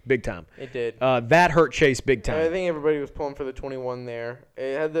Chase big time. It did. That hurt Chase big time. I think everybody was pulling for the 21 there.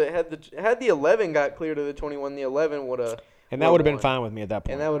 It had the 11 got clear to the 21, the 11 would have. And that would have been fine with me at that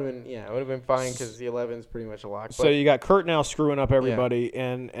point. And that would have been, it would have been fine because the 11 is pretty much a lock. So you got Kurt now screwing up everybody,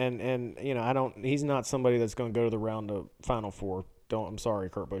 and he's not somebody that's going to go to the round of Final Four. I'm sorry,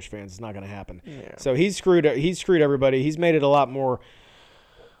 Kurt Busch fans, it's not going to happen. Yeah. So he's screwed everybody. He's made it a lot more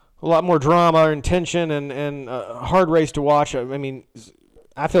drama and tension and a hard race to watch. I mean,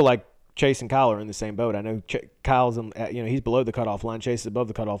 I feel like Chase and Kyle are in the same boat. I know Kyle's he's below the cutoff line. Chase is above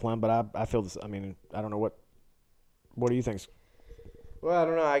the cutoff line, but I feel this. I mean, I don't know what do you think? Well, I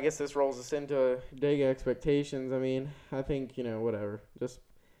don't know. I guess this rolls us into Dega expectations. I mean, I think whatever. Just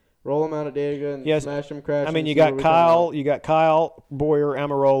roll them out of Dega and smash them, crash. I mean, you got Kyle, Boyer,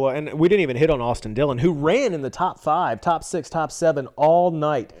 Amarola, and we didn't even hit on Austin Dillon, who ran in the top 5, top 6, top 7 all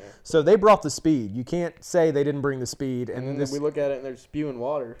night. Yeah. So they brought the speed. You can't say they didn't bring the speed. And then we look at it and they're spewing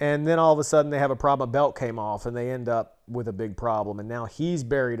water. And then all of a sudden they have a problem. A belt came off and they end up with a big problem. And now he's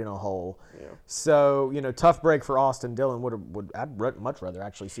buried in a hole. Yeah. So, tough break for Austin Dillon. I'd much rather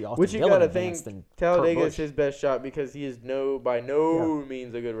actually see Austin Dillon advance than Talladega is his best shot because he is by no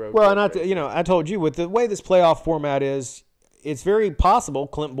means a good road. Well, and I told you with the way this playoff format is, it's very possible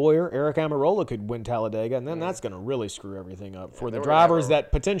Clint Boyer, Eric Amarola could win Talladega, and then that's going to really screw everything up for the drivers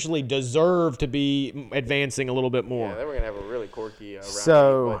that potentially deserve to be advancing a little bit more. Yeah, then we're going to have a really quirky round.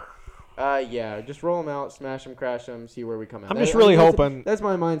 Just roll them out, smash them, crash them, see where we come out. I'm just really hoping. That's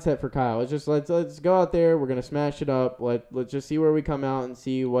my mindset for Kyle. It's just let's go out there. We're going to smash it up. Let's just see where we come out and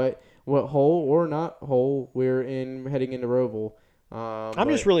see what hole or not hole we're in heading into Roval. I'm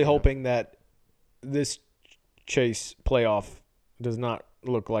just really hoping that this Chase playoff does not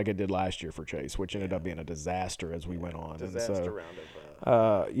look like it did last year for Chase, which ended up being a disaster as we went on. Disaster round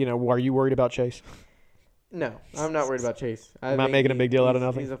of. Are you worried about Chase? No, I'm not worried about Chase. I'm not making a big deal out of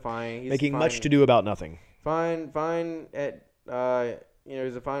nothing. He's making much to do about nothing. Fine at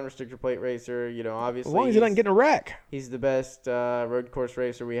he's a fine restrictor plate racer. Obviously as long as he doesn't get in a wreck. He's the best road course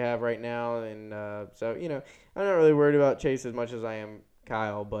racer we have right now, and so I'm not really worried about Chase as much as I am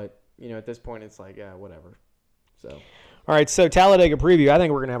Kyle. But at this point, it's like whatever. So. All right, so Talladega preview. I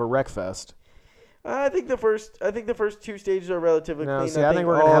think we're gonna have a wreck fest. I think the first 2 stages are relatively clean. I think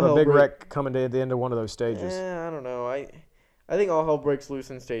we're gonna have a big wreck coming to the end of one of those stages. I don't know. I think all hell breaks loose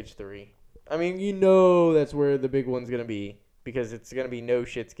in stage 3. I mean, that's where the big one's gonna be because it's gonna be no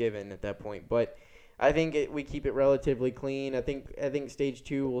shits given at that point. But I think we keep it relatively clean. I think stage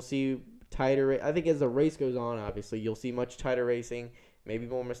 2 we'll see tighter. I think as the race goes on, obviously you'll see much tighter racing, maybe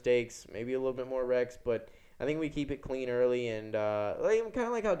more mistakes, maybe a little bit more wrecks, but I think we keep it clean early and kind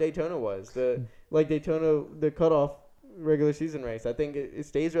of like how Daytona was. The cutoff regular season race. I think it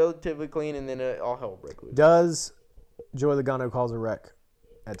stays relatively clean and then all hell break loose. Does Joey Logano cause a wreck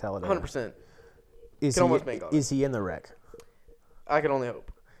at Talladega? 100%. Is he in the wreck? I can only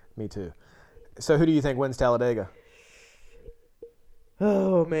hope. Me too. So who do you think wins Talladega?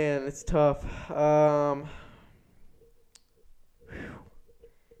 Oh man, it's tough. Yeah,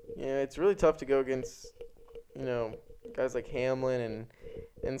 it's really tough to go against, guys like Hamlin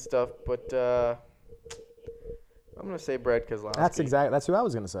and stuff. But I'm gonna say Brad Keselowski. That's who I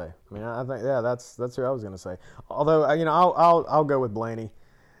was gonna say. I mean, I think that's who I was gonna say. Although I'll go with Blaney.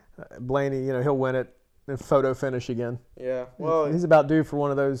 Blaney, he'll win it. Photo finish again. Yeah, well, he's about due for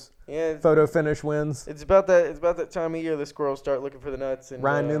one of those photo finish wins. It's about that time of year the squirrels start looking for the nuts. And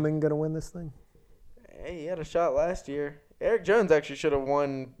Ryan Newman gonna win this thing? Hey, he had a shot last year. Eric Jones actually should have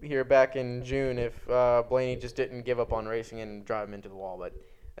won here back in June if Blaney just didn't give up on racing and drive him into the wall. But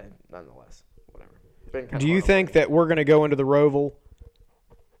nonetheless, whatever. It's been Do you think that we're gonna go into the Roval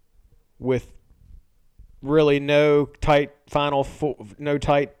with really no tight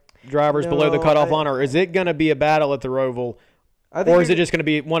drivers below the cutoff line, or is it going to be a battle at the Roval, or is it just going to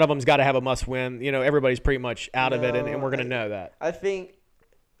be one of them's got to have a must-win? Everybody's pretty much out of it, and we're going to know that. I think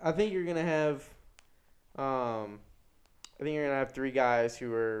you're going to have, you're going to have 3 guys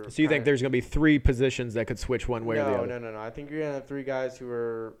who are. So you think there's going to be 3 positions that could switch one way or the other? No. I think you're going to have 3 guys who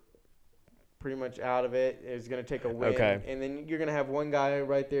are pretty much out of it. It's going to take a win, and then you're going to have one guy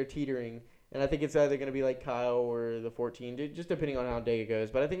right there teetering. And I think it's either going to be like Kyle or the 14, just depending on how day it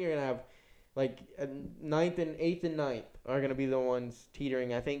goes. But I think you're going to have like 9th and 8th and 9th are going to be the ones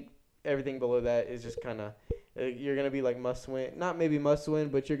teetering. I think everything below that is just kind of you're going to be like must win. Not maybe must win,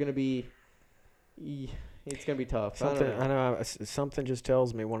 but you're going to be it's going to be tough. I know. Something just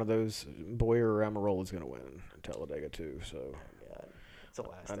tells me one of those Boyer or Amarola is going to win Talladega too. So it's the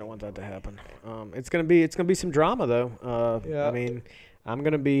last. I don't want that to happen. It's going to be some drama though. I mean, I'm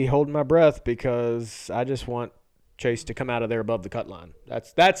going to be holding my breath because I just want Chase to come out of there above the cut line.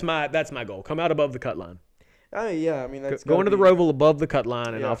 That's my goal. Come out above the cut line. Yeah, I mean that's go into the Roval above the cut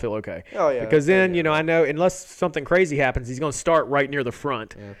line, and I'll feel okay. Oh yeah. Because then I know unless something crazy happens, he's going to start right near the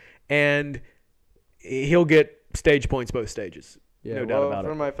front, and he'll get stage points both stages. Yeah, no doubt about it.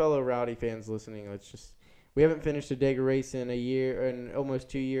 For my fellow Rowdy fans listening, we haven't finished a Dega race in almost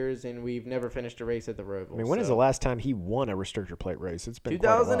 2 years, and we've never finished a race at the Roval. I mean, when is the last time he won a restrictor plate race? It's been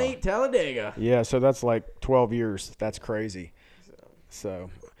 2008 Talladega. Yeah, so that's like 12 years. That's crazy. So,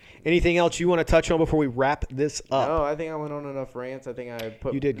 anything else you want to touch on before we wrap this up? No, I think I went on enough rants. I think I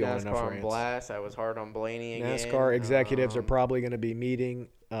put NASCAR on blast. I was hard on Blaney again. NASCAR executives are probably going to be meeting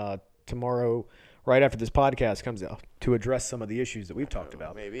tomorrow, right after this podcast comes out, to address some of the issues that we've talked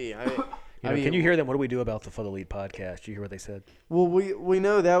about. Maybe. Can you hear them? What do we do about the Fah The Lead podcast? Do you hear what they said? Well, we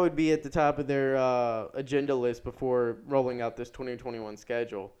know that would be at the top of their agenda list before rolling out this 2021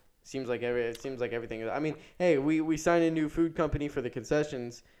 schedule. Seems like everything. I mean, hey, we signed a new food company for the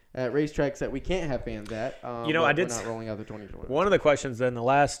concessions at racetracks that we can't have fans at. I did. We're not rolling out the 2021. One of the questions in the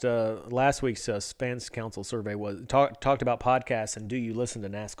last week's fans council survey was talked about podcasts and do you listen to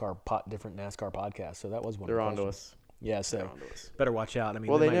different NASCAR podcasts? So that was one. They're on to us. Yeah, so better watch out. I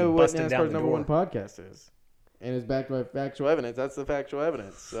mean, they know what NASCAR's number 1 podcast is, and it's backed by factual evidence. That's the factual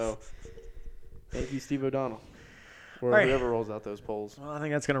evidence. So, thank you, Steve O'Donnell, or whoever rolls out those polls. Well, I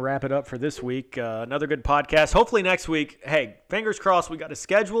think that's going to wrap it up for this week. Another good podcast. Hopefully next week. Hey, fingers crossed we got a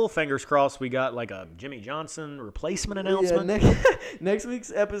schedule. Fingers crossed we got like a Jimmie Johnson replacement announcement. Yeah, next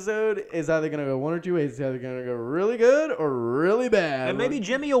week's episode is either going to go one or two ways. It's either going to go really good or really bad. And maybe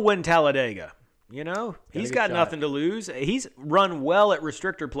Jimmie will win Talladega. He's got nothing to lose. He's run well at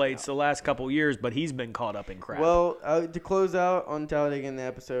restrictor plates the last couple years, but he's been caught up in crap. Well, to close out on Talladega in the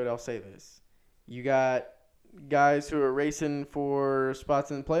episode, I'll say this. You got guys who are racing for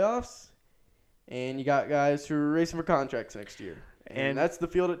spots in the playoffs, and you got guys who are racing for contracts next year. And that's the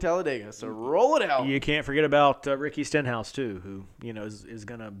field at Talladega, so roll it out. You can't forget about Ricky Stenhouse, too, who is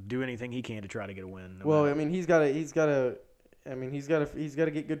going to do anything he can to try to get a win. I mean, he's got to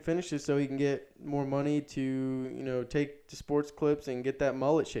get good finishes so he can get more money to take to sports clips and get that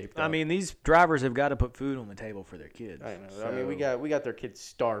mullet shaped up. I mean, these drivers have got to put food on the table for their kids. I know. So, I mean, we got their kids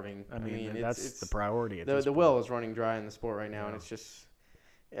starving. I mean that's the priority. The well is running dry in the sport right now, and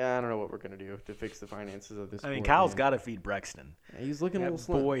Yeah, I don't know what we're gonna do to fix the finances of this. I mean, sport, Kyle's man. got to feed Brexton. Yeah, he's looking a That little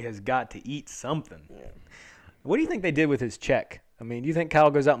slim. boy has got to eat something. Yeah. What do you think they did with his check? I mean, do you think Kyle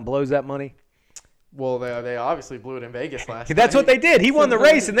goes out and blows that money? Well, they obviously blew it in Vegas last night. That's what they did. He won the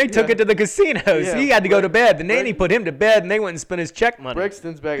race, and they took Yeah. it to the casinos. Yeah, He had to go to bed. The nanny Breck- put him to bed, and they went and spent his check money.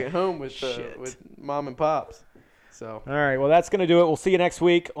 Brexton's back at home with Shit. mom and pops. So All right, well, that's going to do it. We'll see you next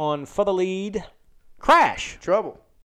week on For the Lead. Crash. trouble.